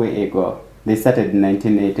long way ago. They started in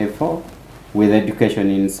 1984 with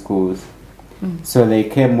education in schools. So they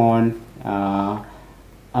came on,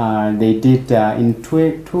 they did in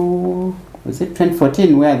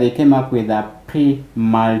 2014 where they came up with a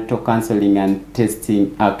pre-marital counseling and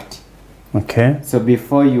testing act. Okay. So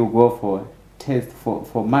before you go for test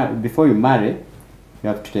before you marry, you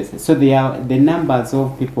have to test it. So the numbers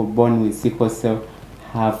of people born with sickle cell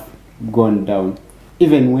have gone down,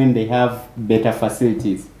 even when they have better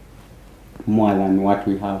facilities, more than what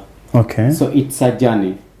we have. Okay. So it's a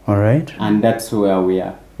journey. All right. And that's where we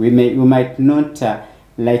are. We might not,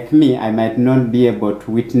 like me, I might not be able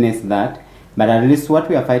to witness that, but at least what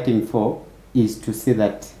we are fighting for is to see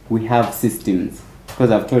that we have systems. Because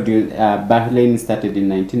I've told you, Bahrain started in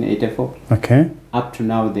 1984. Okay. Up to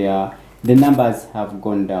now, the numbers have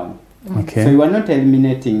gone down. Okay. So you are not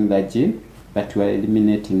eliminating the gene, but you are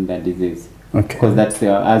eliminating the disease. Okay. Because that's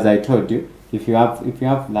as I told you, if you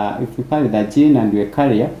carry the gene and you're a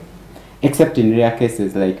carrier, except in rare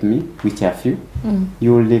cases like me, which are few,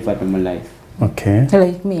 you will live a normal life. Okay.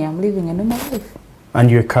 Like me, I'm living a normal life.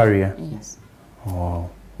 And you're a carrier? Yes. Oh,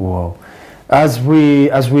 wow. As we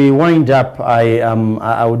wind up,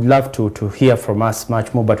 I would love to hear from us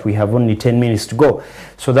much more, but we have only 10 minutes to go.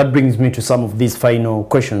 So that brings me to some of these final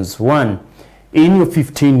questions. One, in your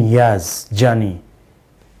 15 years journey,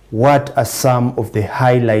 what are some of the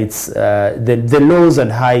highlights, the lows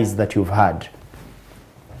and highs that you've had?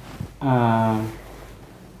 I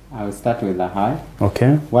will start with the high.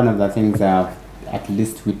 Okay. One of the things I've at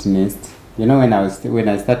least witnessed, you know, when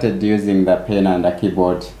I started using the pen and the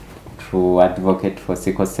keyboard to advocate for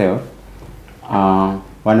sickle cell,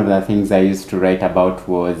 one of the things I used to write about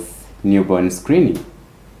was newborn screening.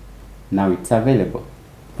 Now it's available.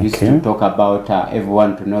 Okay. Used to talk about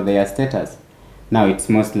everyone to know their status. Now it's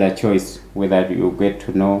mostly a choice whether you get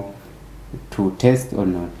to know to test or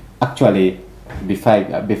not. Actually, before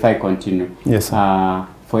I continue, yes,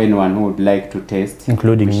 for anyone who would like to test,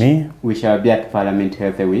 including me, we shall be at Parliament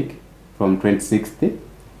Health Week from 26th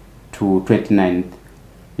to 29th.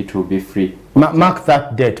 It will be free. Mark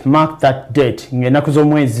that date. Mark that date. Ngenaku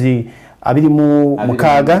z'omwezi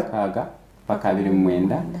 26 paka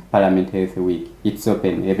 29 Parliament Health Week. It's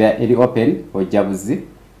open. It's open ojabuzi.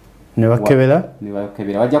 Ne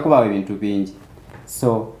bakebera wajja kubawo ebintu bingi.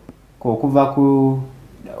 So okuva ku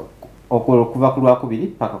Lwakubiri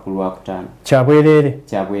paka ku Lwakutaano.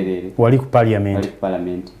 Kyabwerere. Wali ku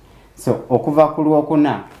Parliament. So okuva ku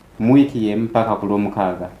Lwokuna mu wiiki y'emu paka ku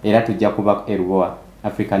Lwomukaaga era tujja kuba Eruwa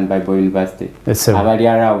African Bible University. Abali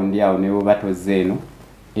around yawo ne bo batoze eno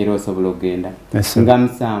era osobola okugenda. Nga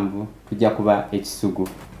 7 tujja kuba Ekisugu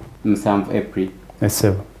 7 April.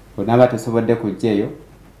 Onaba tosobodde kujjayo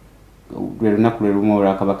lwe lunaku lwe lumu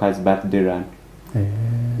olw'akabakazi birthday run.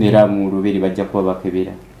 Nera mu Lubiri bajja kuba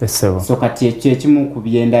bakebera. So kati ekyo ekimu ku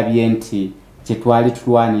byenda bye nti kyetwali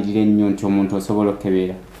tulwanirira ennyo nti omuntu osobola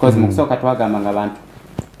okukebera because mu kusooka twagambanga abantu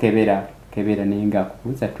kebera naye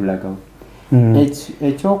ng'akubuuza tulagawo.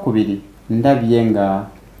 Ekyokubiri ndabye nga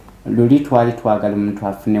luli twali twagala omuntu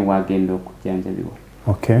afune wagenda okujjanjabibwa.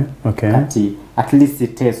 Kati at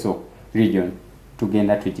least Teso region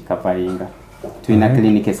tugenda tugikavaringa. Tulina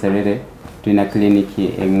clinic e Serere, tulina clinic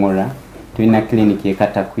e Ngora, tulina clinic e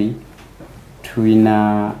Katakwi,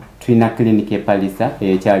 tulina clinic e Palisa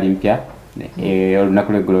ekyali mpya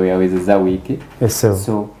olunaku lw'eggulu yawezezza wiiki.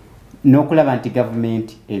 So n'okulaba nti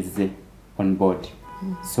government ezze on board.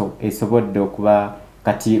 So esobodde okuba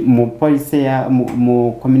kati mu policy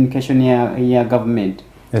mu communication ya government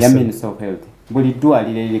ya Ministry of Health buli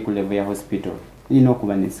ddwaliro eriri ku level ya hospital lirina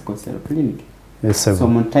okuba ne Sickle Cell clinic. So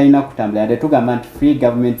omuntu talina kutambula ate tugamba nti free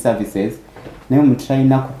government services naye omuntu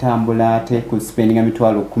talina kutambula ate ku spendinga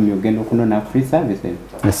mitwalo 10 ogenda okunona free services.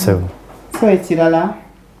 So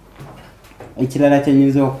ekirala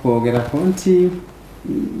kyenyinza okwogerako nti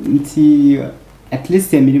at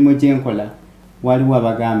least emirimu gyenkola waliwo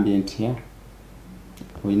abagambye nti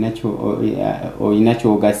olina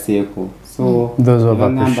kyogasseeko. So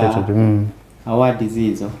award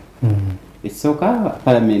ziizo esooka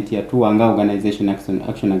parliament yatuwanga organization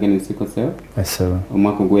action against sickle cell.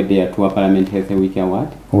 Omwaka ogwedde yatuwa parliament health week award.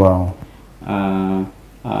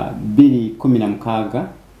 2016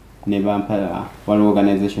 ne bampa waliwo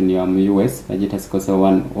organization ya mu US agita Sickle Cell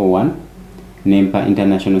 101 nempa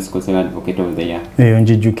international sickle cell advocate of the year.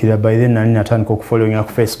 Njijjukira by then nali natandika okufollowinga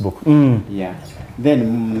ku Facebook. Then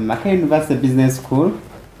Makerere University Business School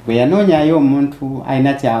bwe yanoonyayo omuntu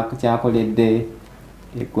alina kyakoledde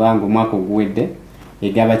eggwanga omwaka oguwedde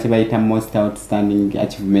egaba kye bayita most outstanding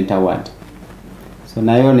achievement award. So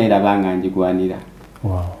nayo neeraba nga njigwanira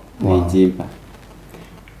nejimpa.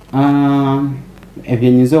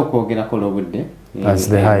 Ebyo nyinza okwogerako olw'obudde as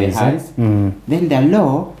the highs. Then the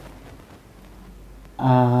low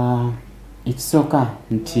ekisooka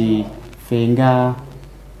nti fenga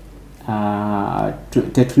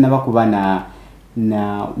tetunaba kuba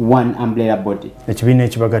na one umbrella body. Ekibiina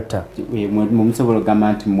ekibagatta musobola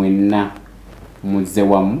okugamba nti mwenna muzze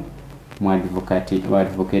wamu mu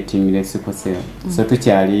advocating the sickle cell. So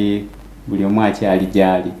tukyali buli omu akyali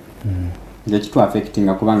gyali ekitu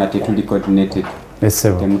affectinga kubanga tetuli coordinated,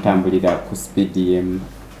 temutambulira ku speed yemu.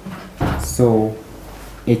 So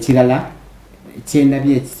ekirala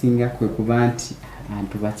kyendabye ekisinga kwe kuba nti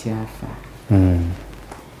abantu bakyafa.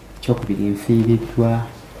 Kyokubiri enfiiriddwa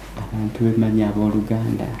abantu bemanyi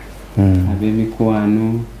abooluganda,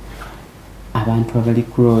 ab'emikwano, abantu abali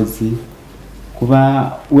close,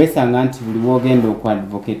 kuba weesanga nti buli wogenda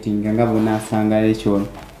okuadvocatinga nga bonaasanga ekyo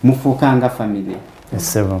mufuuka nga family.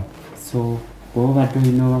 So obadde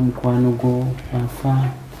olina oba mukwano gwo afa,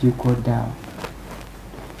 you go down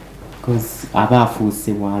because aba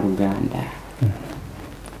afuuse wa luganda.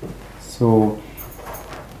 So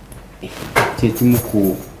kyekimu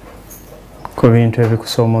ku bintu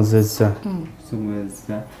ebikusoomozezza.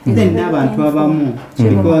 Then n'abantu abamu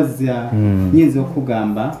because nyinza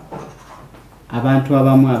okugamba abantu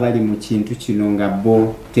abamu abali mu kintu kino nga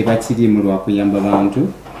bo tebakirimu lwa kuyamba bantu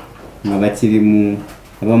nga bakirimu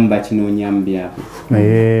abamu bakinoonya mu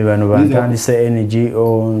byabwe. Bano bantandise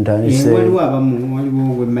NGO ntandise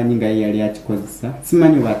waliwo wemanyi nga yali akikozesa,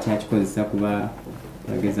 simanyi oba akyakikozesa kuba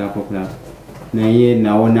agezaako okulaba naye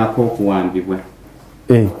nawonako okuwambibwa.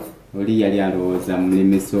 Oli yali alowooza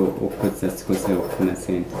mulemeso okukozesa sickle cell okufuna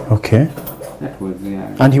sente.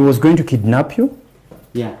 And he was going to kidnap you?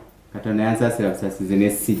 Katonda yansaasira busasize ne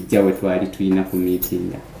sijja we twali tulina ku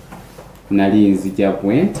meeting. Nali nzija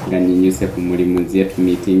bwent nga nyinyuse ku mulimu nziye tu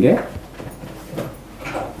meeting.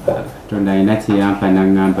 Katonda alina kyeyampa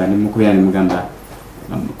n'aŋŋamba ne mukubira ne mugamba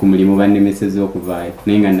ku mulimu bannemeseza okuvaayo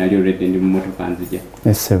naye nga nali already ndi mu mmotoka nzija.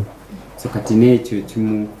 So kati n'ekyo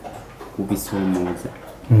kimu kubisoomooza.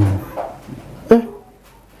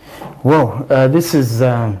 Wow, this is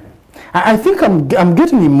I think I'm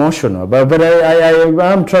getting emotional, but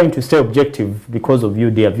I'm trying to stay objective because of you,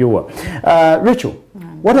 dear viewer. Rachel,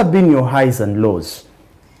 what have been your highs and lows?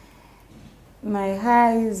 My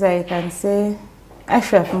highs, I can say,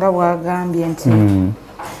 Ashraf nga bwagambye nti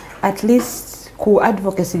at least ku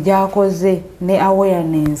advocacy gyakoze ne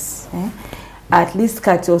awareness, at least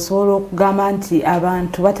kati osobola okugamba nti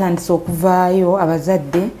abantu batandise okuvaayo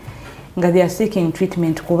abazadde nga they are seeking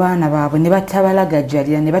treatment ku baana baabwe ne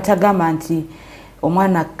batabalagajjalira ne batagamba nti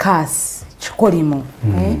omwana kaasi kikolimo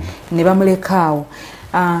ne bamulekaawo.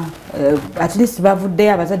 At least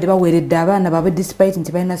bavuddeyo abazadde baweeredde abaana baabwe despite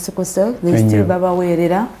nti balina sickle cell, they still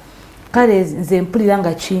babaweerera. Kale nze mpulira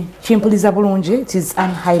nga kimpuliza bulungi. It is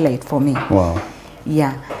an highlight for me. Wow.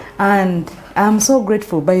 And I'm so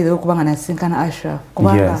grateful by the way kubanga nasinkana Ashraf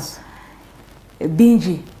kubanga Yes.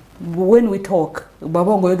 bingi when we talk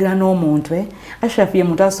baba ngoyogera n'omuntu Ashraf ye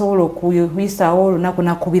muntu asobola okuyisaawo olunaku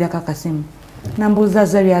nakubira kakasimu nambuuza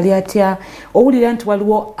Zari ali atya owulira nti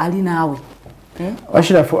waliwo ali naawe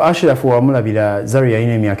Ashraf wamulabira Zari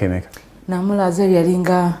yalina emyaka emeka? namula Zari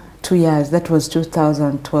yalinga 2 years. That was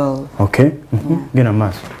 2012. Okay. Gena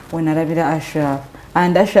maaso. When alabira Ashraf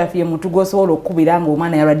and Ashraf ye muntu gwosobola okukubira nga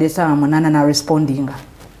omwana yalwadde essaawa 8 na respondinga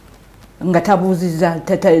nga tabuuziza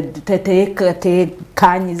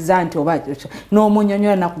tekanyiza nti oba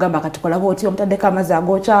n'omunyonyola nakugamba kati kolaba oti omutaddeko amazzi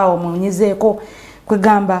agokyawo omunyizeeko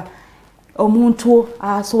kwegamba omuntu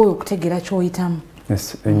asobola okutegeera ky'oyitamu.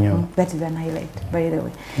 Yes, that is an highlight by the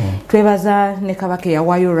way. Twebaza ne kabaka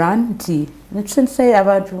eyawaayo run nti netusensei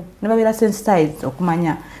abantu ne babeera sensitized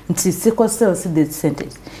okumanya nti sickle cell si death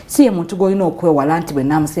sentence si ye muntu gwolina okwewala nti bwe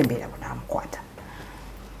naamusembeera bunaamukwata.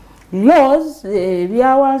 Laws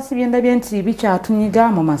byawansi byendabye nti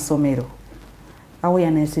bikyatunyiga mu masomero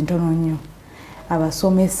awareness ntono nnyo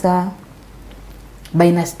abasomesa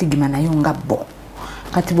balina stigma nayo nga bo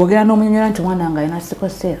kati bwogera n'omunyonyola nti omwana nga alina sickle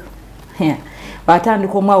cell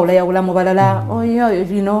batandika omwawula yawula mu balala oyo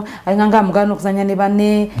ayinganga amugana okuzanya ne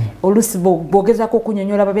banne olusi bwogezako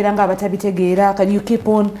okunyonyola babeera nga abatabitegeera can you keep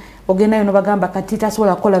on ogendayo no bagamba kati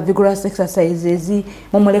tasobola kukola vigorous exercises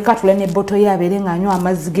mumuleka atule ne bottle ye abeere nga anywa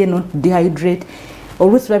amazzi ge not dehydrate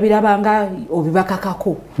olusi babirabanga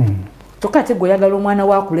obibakakako kyokka ate gwe oyagala omwana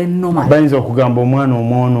wakula ennoma bayinza okugamba omwana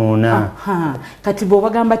omwonoona kati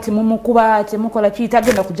bw'obagamba temumukuba temukola kiyita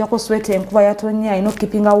agenda kujjako sweta enkuba yatonnya alina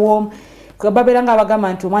okukipinga warm babeera nga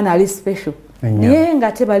abagamba nti omwana ali special naye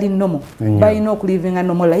nga tebali nnomo balina okulivinga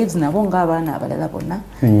nomo lives nabo ng'abaana abalala bonna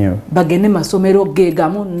bagende masomero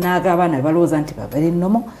geegamu n'ag'abaana bebalowooza nti babali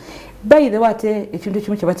nnomo by the way ate ekintu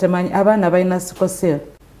kimu kye batamanyi abaana balina sickle cell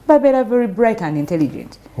babeera very bright and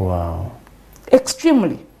intelligent. Wow.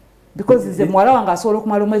 Extremely because nze muwala wange asobola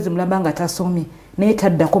okumala omwezi mulamba nga tasomye naye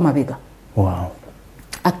taddako mabega. Wow.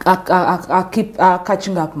 I keep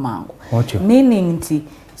catching up mangu meaning nti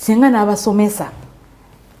singa n'abasomesa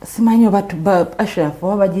simanyi oba Ashraf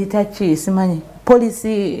oba bagiyita ki simanyi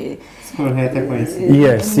policy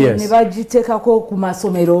yes ne bagiteekako ku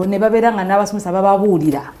masomero ne babeera nga n'abasomesa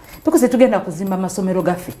bababuulira because tugenda kuzimba amasomero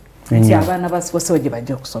gaffe nti abaana basikose gye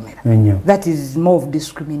bajja okusomera. That is more of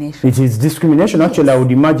discrimination. It is discrimination. Actually, I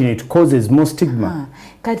would imagine it causes more stigma.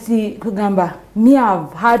 Kati kugamba me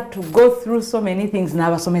have had to go through so many things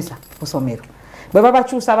n'abasomesa kusomero bwe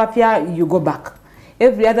babakyusa abapya you go back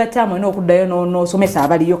every other time when okuddayo no somesa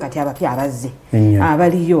abaliyo kati abapya abazze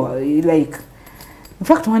abaliyo like in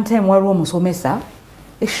fact one time waliwo omusomesa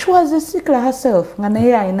she was a sickler herself nga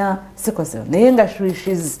naye alina sickle cell naye nga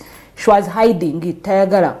she was hiding it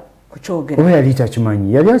tayagala kukyogera oba yali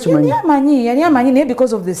takimanyi yali amanyi naye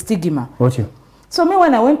because of the stigma. So me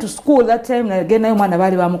when I went to school that time nagendayo omwana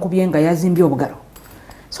baali bamukubye nga yazimbye obugalo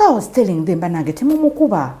so I was telling them banage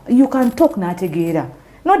temumukuba you can talk n'ategeera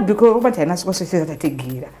not because oba alina sickle cell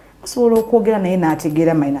tategeera osobola okwogera naye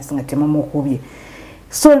n'ategeera minus nga temumukubye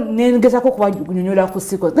so nengezako kunyonyola ku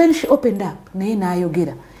sickle then she opened up naye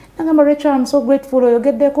n'ayogera nagamba Rachel I'm so grateful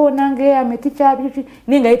oyogeddeko nange ameticha byiki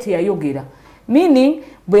ninga yete yayogera meaning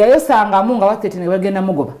bwe yayosangamu nga watete ne bagenda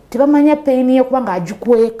mugoba tebamanya pain ye kubanga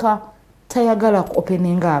ajikweka tayagala ku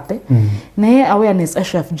opening up naye awareness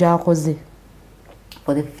Ashraf jakoze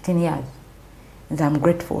for the 15 years and I'm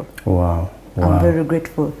grateful. Wow. I'm very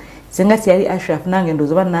grateful. Singa yali Ashraf nange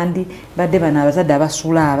ndozo banandi badde bana abazadde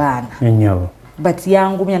abasula abaana ennyabo but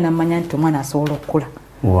yangumya namanya nti omwana asobola okukula.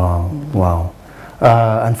 Wow.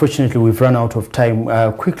 Unfortunately, we've run out of time.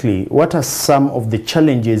 Quickly, what are some of the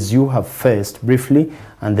challenges you have faced briefly,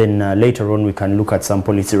 and then later on we can look at some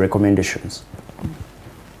policy recommendations.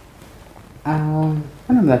 One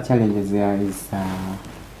of the challenges there is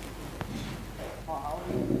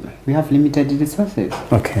we have limited resources.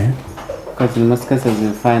 Okay. Because in most cases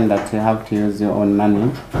you find that you have to use your own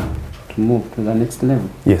money to move to the next level.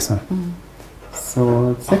 Yes, sir.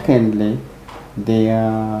 So secondly, they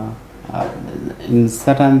are in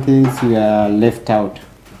certain things we are left out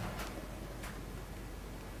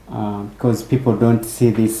because people don't see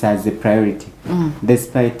this as a priority,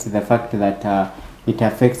 despite the fact that it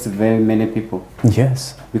affects very many people.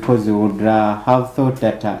 Yes. Because you would have thought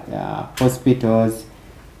that hospitals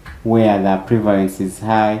where the prevalence is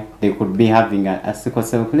high, they could be having a sickle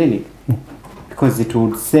cell clinic because it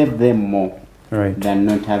would save them more than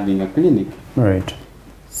not having a clinic. Right.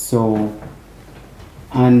 So,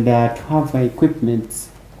 and to have equipment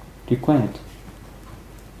required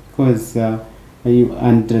because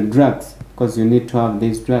and drugs, because you need to have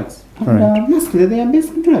these drugs. And mostly they are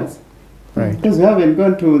basic drugs. Right. Because we haven't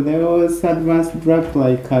gone to those advanced drugs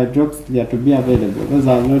like hydroxyl to be available. Those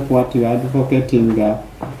are not what we are advocating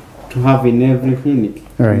to have in every clinic,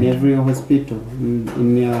 Right. in every hospital,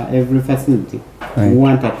 in every facility. Right. We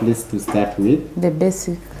want at least to start with The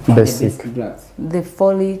basic, the Basic. basic drugs. the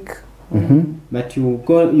folic. But you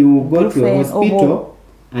go to a Brufen, hospital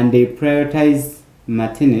and they prioritize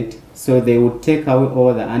maternity, so they will take away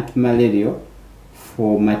all the anti-malarial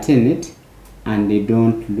for maternity, and they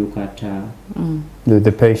don't look at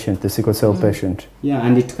The patient, the sickle cell patient. yeah,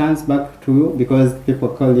 and it comes back to you because people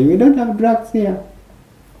call you, we don't have drugs here.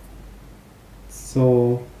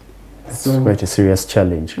 So It's quite a serious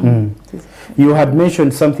challenge. You had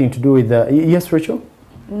mentioned something to do with the... Yes, Rachel?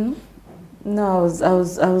 No, I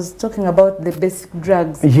was talking about the basic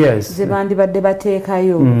drugs. Yes. Ze bandibadde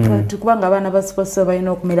bateekayo tukubanga abaana ba sickle cell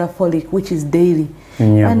balina okumira folic which is daily.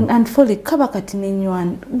 Yeah. And folic kaba kati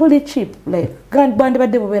nenywan buli cheap like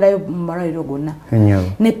bandibadde bubeerayo mu malwaliro gonna. Yeah.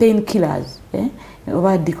 Ne pain killers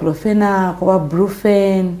oba diclofenac oba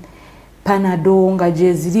brufen panado nga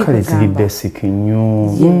gye ziri Kale ziri kugamba. basic nnyo.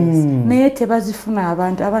 Yes. Naye tebazifuna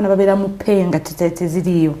abantu abaana babeera mu pain nga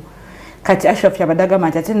teziriyo. Kati Ashraf yabadagamba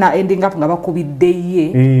nti ate na ending up nga bakubidde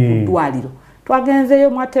ye mu ddwaliro. Twagenzeyo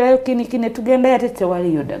mwaterayo kiniki ne tugendayo ate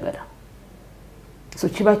tewaliyo ddagala. So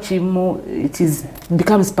kiba kimu, it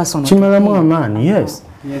becomes personal. Kimalamu amaani, yes.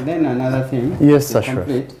 yeah, then another thing Yes, to Ashraf.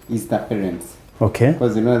 complete is the parents. Okay.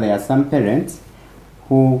 Because you know there are some parents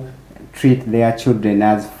who treat their children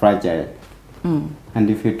as fragile. And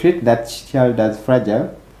if you treat that child as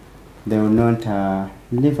fragile, they will not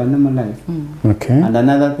live a normal life. Okay. And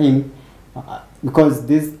another thing, because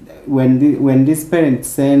when these parents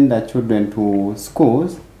send their children to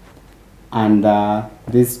schools, and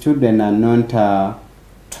these children are not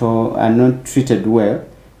treated well,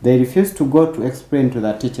 they refuse to go to explain to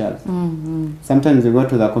the teachers. Sometimes you go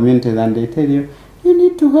to the communities and they tell you, you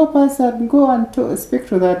need to help us and go and speak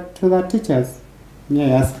to the teachers. Yeah, I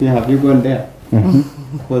ask you, have you gone there?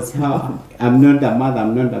 Because I'm not the mother,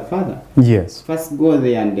 I'm not the father. Yes. First go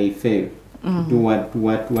there and they fail to do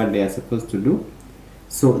what they are supposed to do.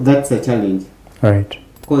 So that's a challenge. Right.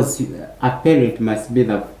 Because a parent must be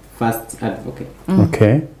the first advocate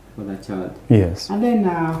Okay. for the child. Yes. And then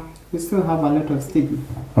we still have a lot of stigma.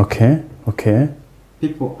 Okay. Okay.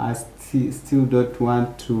 People are still don't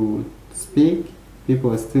want to speak.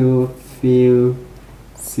 People still feel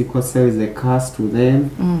sickle cell is a curse to them.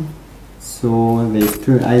 So they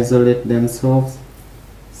still isolate themselves.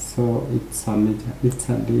 So it's a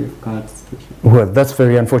difficult situation. Well, that's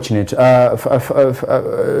very unfortunate.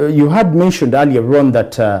 You had mentioned earlier on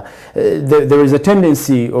that there is a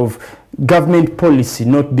tendency of government policy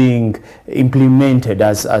not being implemented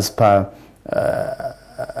as per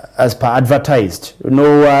advertised.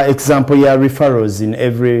 No example, yeah, referrals in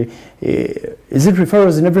every. Is it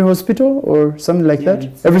referrals in every hospital or something like that?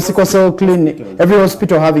 Every sickle cell clinic, every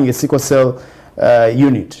hospital having a sickle cell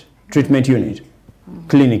unit, treatment unit,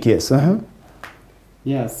 clinic. Yes.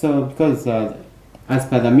 Yeah. So because as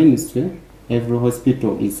per the ministry, every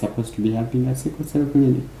hospital is supposed to be having a sickle cell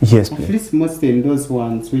clinic. Yes. At least mostly in those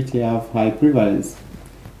ones which have high prevalence.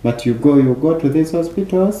 But you go to these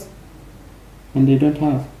hospitals, and they don't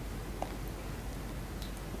have.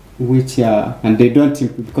 Which and they don't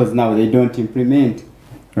because now they don't implement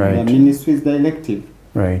Right. the ministry's directive,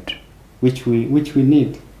 Right. which we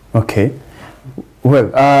need. Okay.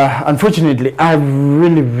 Well, unfortunately, I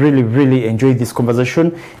really enjoyed this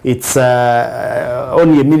conversation. It's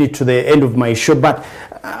only a minute to the end of my show, but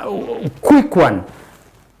quick one.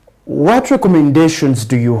 What recommendations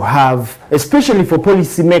do you have, especially for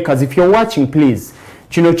policymakers? If you're watching, please.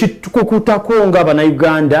 Kino kitukukutako nga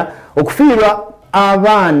Bannayuganda okufiirwa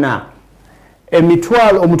abaana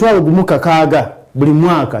omutwalo gumu kakaaga buli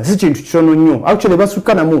mwaka si kintu kitono nnyo. Actually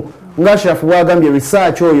basukanamu nga Ashraf bwagambye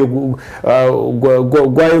research oyo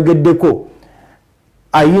gwayogeddeko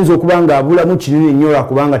ayinza okuba nga abulamu kinene nnyo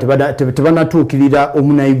lwakubanga tebanatuukirira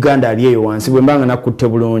omunnayuganda ali eyo wansi bwe mbanga nakutte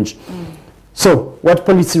bulungi. So what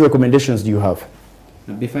policy recommendations do you have?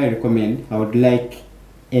 Before I recommend, I would like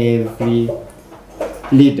every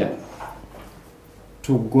leader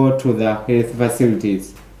to go to the health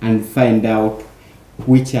facilities and find out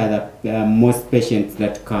which are the most patients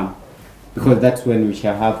that come, because that's when we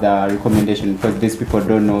shall have the recommendation, because these people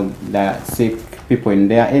don't know the sick people in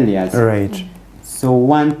their areas. Right. So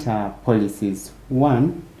want policies.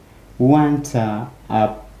 One, want a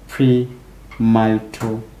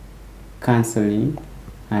pre-marital counseling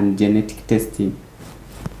and genetic testing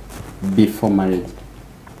before marriage.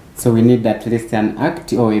 So we need at least an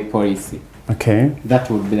act or a policy. Okay. That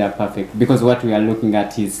would be the perfect, because what we are looking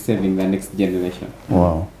at is saving the next generation.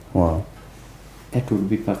 Wow. Wow. that would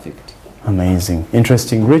be perfect. Amazing.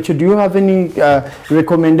 Interesting. Rachel, do you have any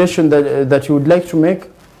recommendation that you would like to make,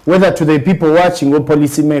 whether to the people watching or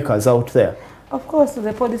policymakers out there? Of course,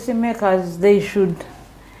 the policymakers, they should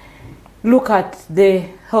look at the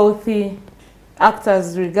healthy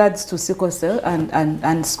actors regards to sickle cell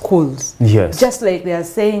and schools. Yes. Just like they are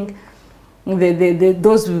saying,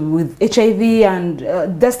 those with HIV and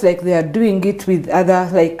just like they are doing it with other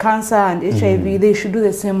like cancer and HIV, they should do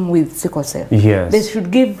the same with sickle cell. Yes. They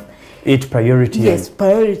should give it priority. Yes,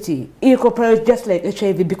 priority, equal priority, just like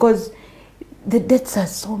HIV, because the deaths are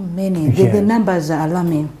so many. Yes. The numbers are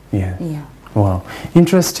alarming. Yeah. Yeah. Wow,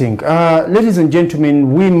 interesting. Ladies and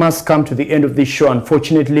gentlemen, we must come to the end of this show,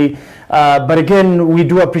 unfortunately. But again, we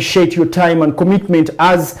do appreciate your time and commitment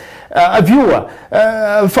as a viewer.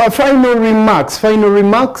 Final remarks.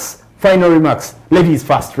 Ladies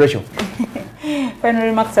first, Rachel. Final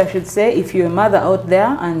remarks, I should say, if you're a mother out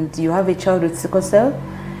there and you have a child with sickle cell,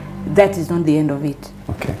 that is not the end of it.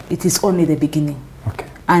 Okay. It is only the beginning. Okay.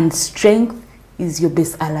 And strength is your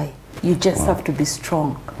best ally. You just have to be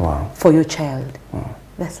strong for your child.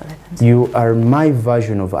 That's all I can say. You are my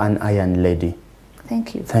version of an iron lady.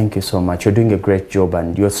 Thank you. Thank you so much. You're doing a great job,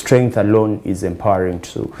 and your strength alone is empowering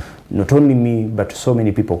to not only me, but to so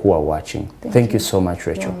many people who are watching. Thank you so much,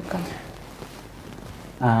 Rachel. You're welcome.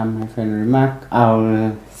 My final remark,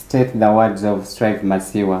 I'll state the words of Strive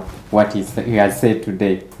Masiwa, what he has said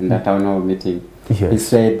today in the town hall meeting. Yes. He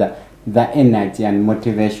said that the energy and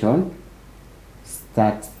motivation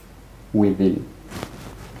starts within.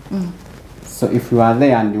 So if you are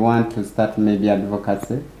there and you want to start maybe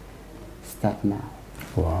advocacy, start now.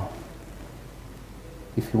 Wow.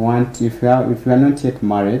 If you are not yet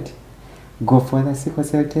married, go for the sickle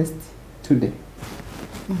cell test today.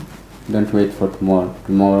 Don't wait for tomorrow.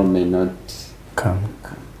 Tomorrow may not come.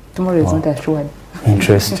 Tomorrow is not assured.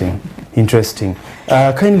 Interesting. Interesting.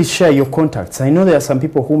 Kindly share your contacts. I know there are some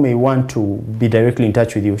people who may want to be directly in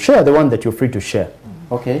touch with you. Share the one that you're free to share.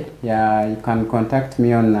 Okay. Yeah, you can contact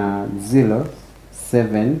me on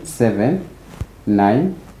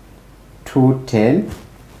 0779 210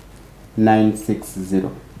 960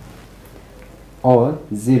 or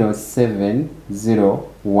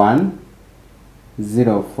 0701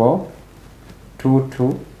 04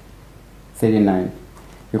 2239.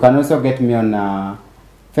 You can also get me on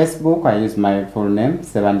Facebook. I use my full name,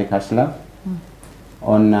 Ssebandeke Ashraf.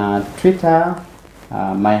 On Twitter,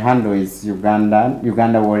 my handle is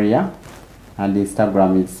Uganda Warrior, and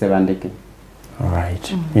Instagram is Ssebandeke. All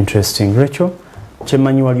right. Interesting. Rachel,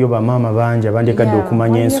 chemanyi waliyo bamama bangi abandikadde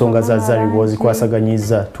okumanya ensonga za zaaliwo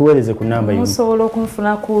zikwasaganyiza, tuweereze ku namba yimu. Musobola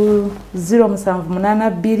okunfuna ku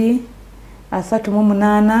 0782 38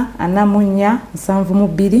 44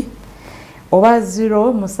 72 oba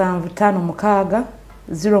 0756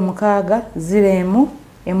 06 0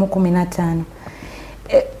 15.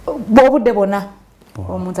 Bw'obudde bwonna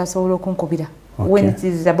omuntu asobola okunkubira. When it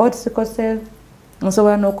is about sickle cell,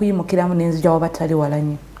 nsobola n'okuyimukiramu n'enzija wabatali wala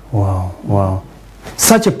nnyo. Wow, wow.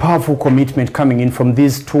 Such a powerful commitment coming in from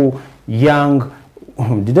these two young,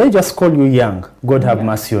 did I just call you young? God have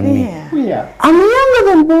mercy on me. Yeah. I'm younger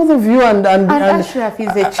than both of you, and Ashraf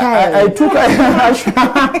is a child. I took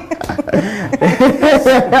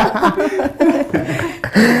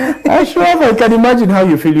Ashraf, I can imagine how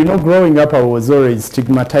you feel. You know, growing up, I was always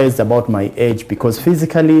stigmatized about my age because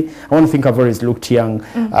physically, I don't think I've always looked young.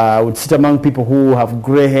 I would sit among people who have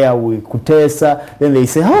gray hair with kutesa. Then they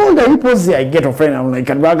say, how old are you? Posey? I get a friend. I'm like,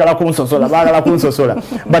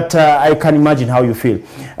 but I can imagine how you feel.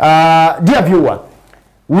 Dear viewer,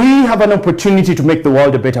 we have an opportunity to make the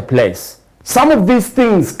world a better place. Some of these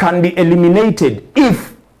things can be eliminated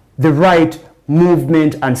if the right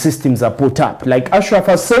movement and systems are put up. Like Ashraf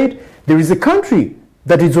has said, there is a country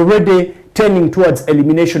that is already turning towards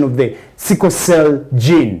elimination of the sickle cell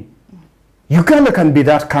gene. Uganda can be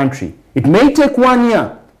that country. It may take 1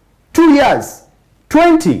 year, 2 years,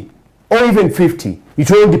 20, or even 50.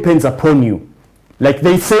 It all depends upon you. Like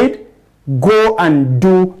they said, go and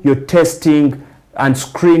do your testing and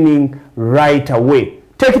screening right away.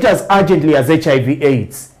 Take it as urgently as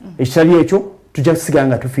HIV/AIDS. Ekitali ekyo tujja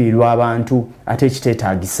kusiganga tufiirwa abantu ate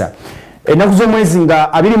ekiteetaagisa. Ennaku z'omwezi nga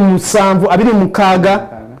 26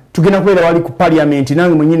 tugenda kubeera wali ku parliament,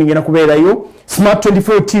 nange mwennyini ngenda kubeerayo. Smart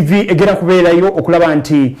 24 TV egenda kubeerayo okulaba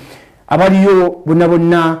nti abaliyo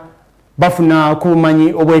bonna bafuna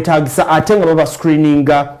kubumanyi obwetaagisa ate nga baba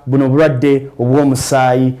screeninga buno obulwadde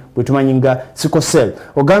obw'omusaayi bwe tumanyi nga sickle cell.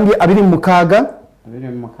 Ogambye 26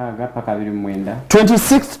 paka 29.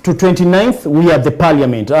 26th to 29th we are at the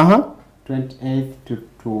parliament. 28th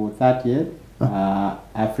to 30th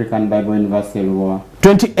African Bible University Lubowa.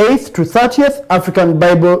 28th to 30th, African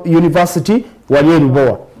Bible University, wali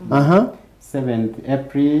Lubowa. 7th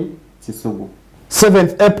April, Chisugu.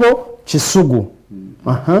 7th April, Chisugu.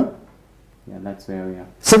 Yeah, that's where we are.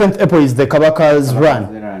 7th April is the Kabaka's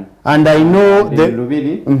run. And I know the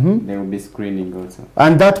Lubili, they will be screening also.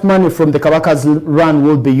 And that money from the Kabaka's run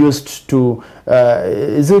will be used to,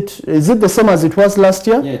 is it the same as it was last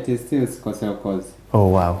year? Yeah, it is still Sickle Cell cause. Oh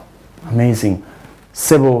wow, amazing.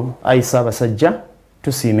 Sebo ayisa basajja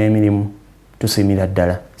tusiima emirimu tusiimira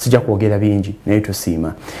ddala sijja kwogera bingi naye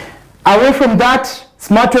tusiima. Away from that,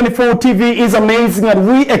 Smart 24 TV is amazing and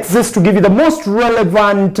we exist to give you the most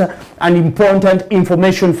relevant and important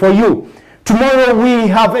information for you. Tomorrow we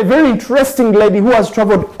have a very interesting lady who has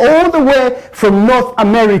traveled all the way from North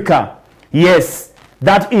America. Yes,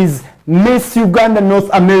 that is Miss Uganda North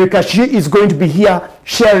America. She is going to be here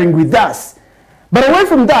sharing with us. But away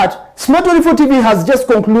from that, Smart 24 TV has just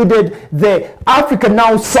concluded the Africa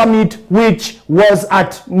Now Summit, which was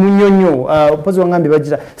at Munyonyo.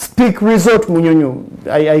 Speak Resort Munyonyo.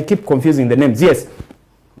 I keep confusing the names. Yes.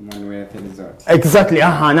 Commonwealth Resort. Exactly.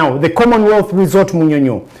 Now, the Commonwealth Resort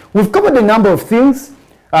Munyonyo. We've covered a number of things.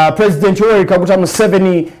 President Yoweri Kaguta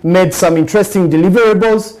Museveni made some interesting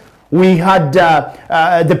deliverables. We had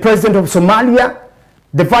the President of Somalia,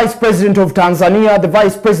 the Vice President of Tanzania, the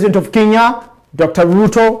Vice President of Kenya, Dr.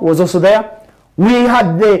 Ruto was also there. We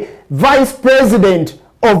had the Vice President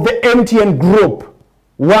of the MTN Group,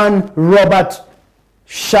 one Robert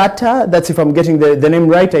Shatter. That's if I'm getting the name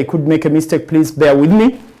right. I could make a mistake, please bear with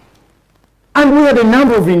me. And we had a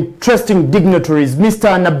number of interesting dignitaries.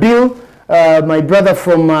 Mr. Nabil, my brother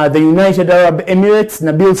from the United Arab Emirates,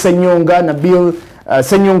 Nabil Senyonga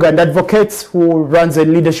and Advocates, who runs a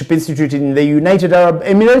leadership institute in the United Arab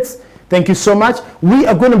Emirates. Thank you so much. We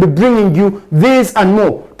are going to be bringing you this and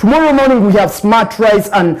more. Tomorrow morning we have Smart Rise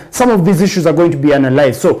and some of these issues are going to be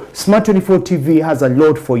analyzed. So Smart 24 TV has a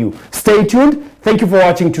lot for you. Stay tuned. Thank you for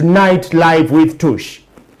watching Tonight Live with Tush.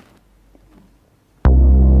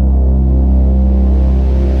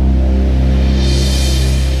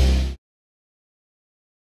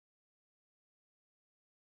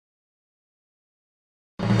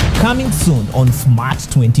 Coming soon on Smart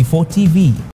 24 TV.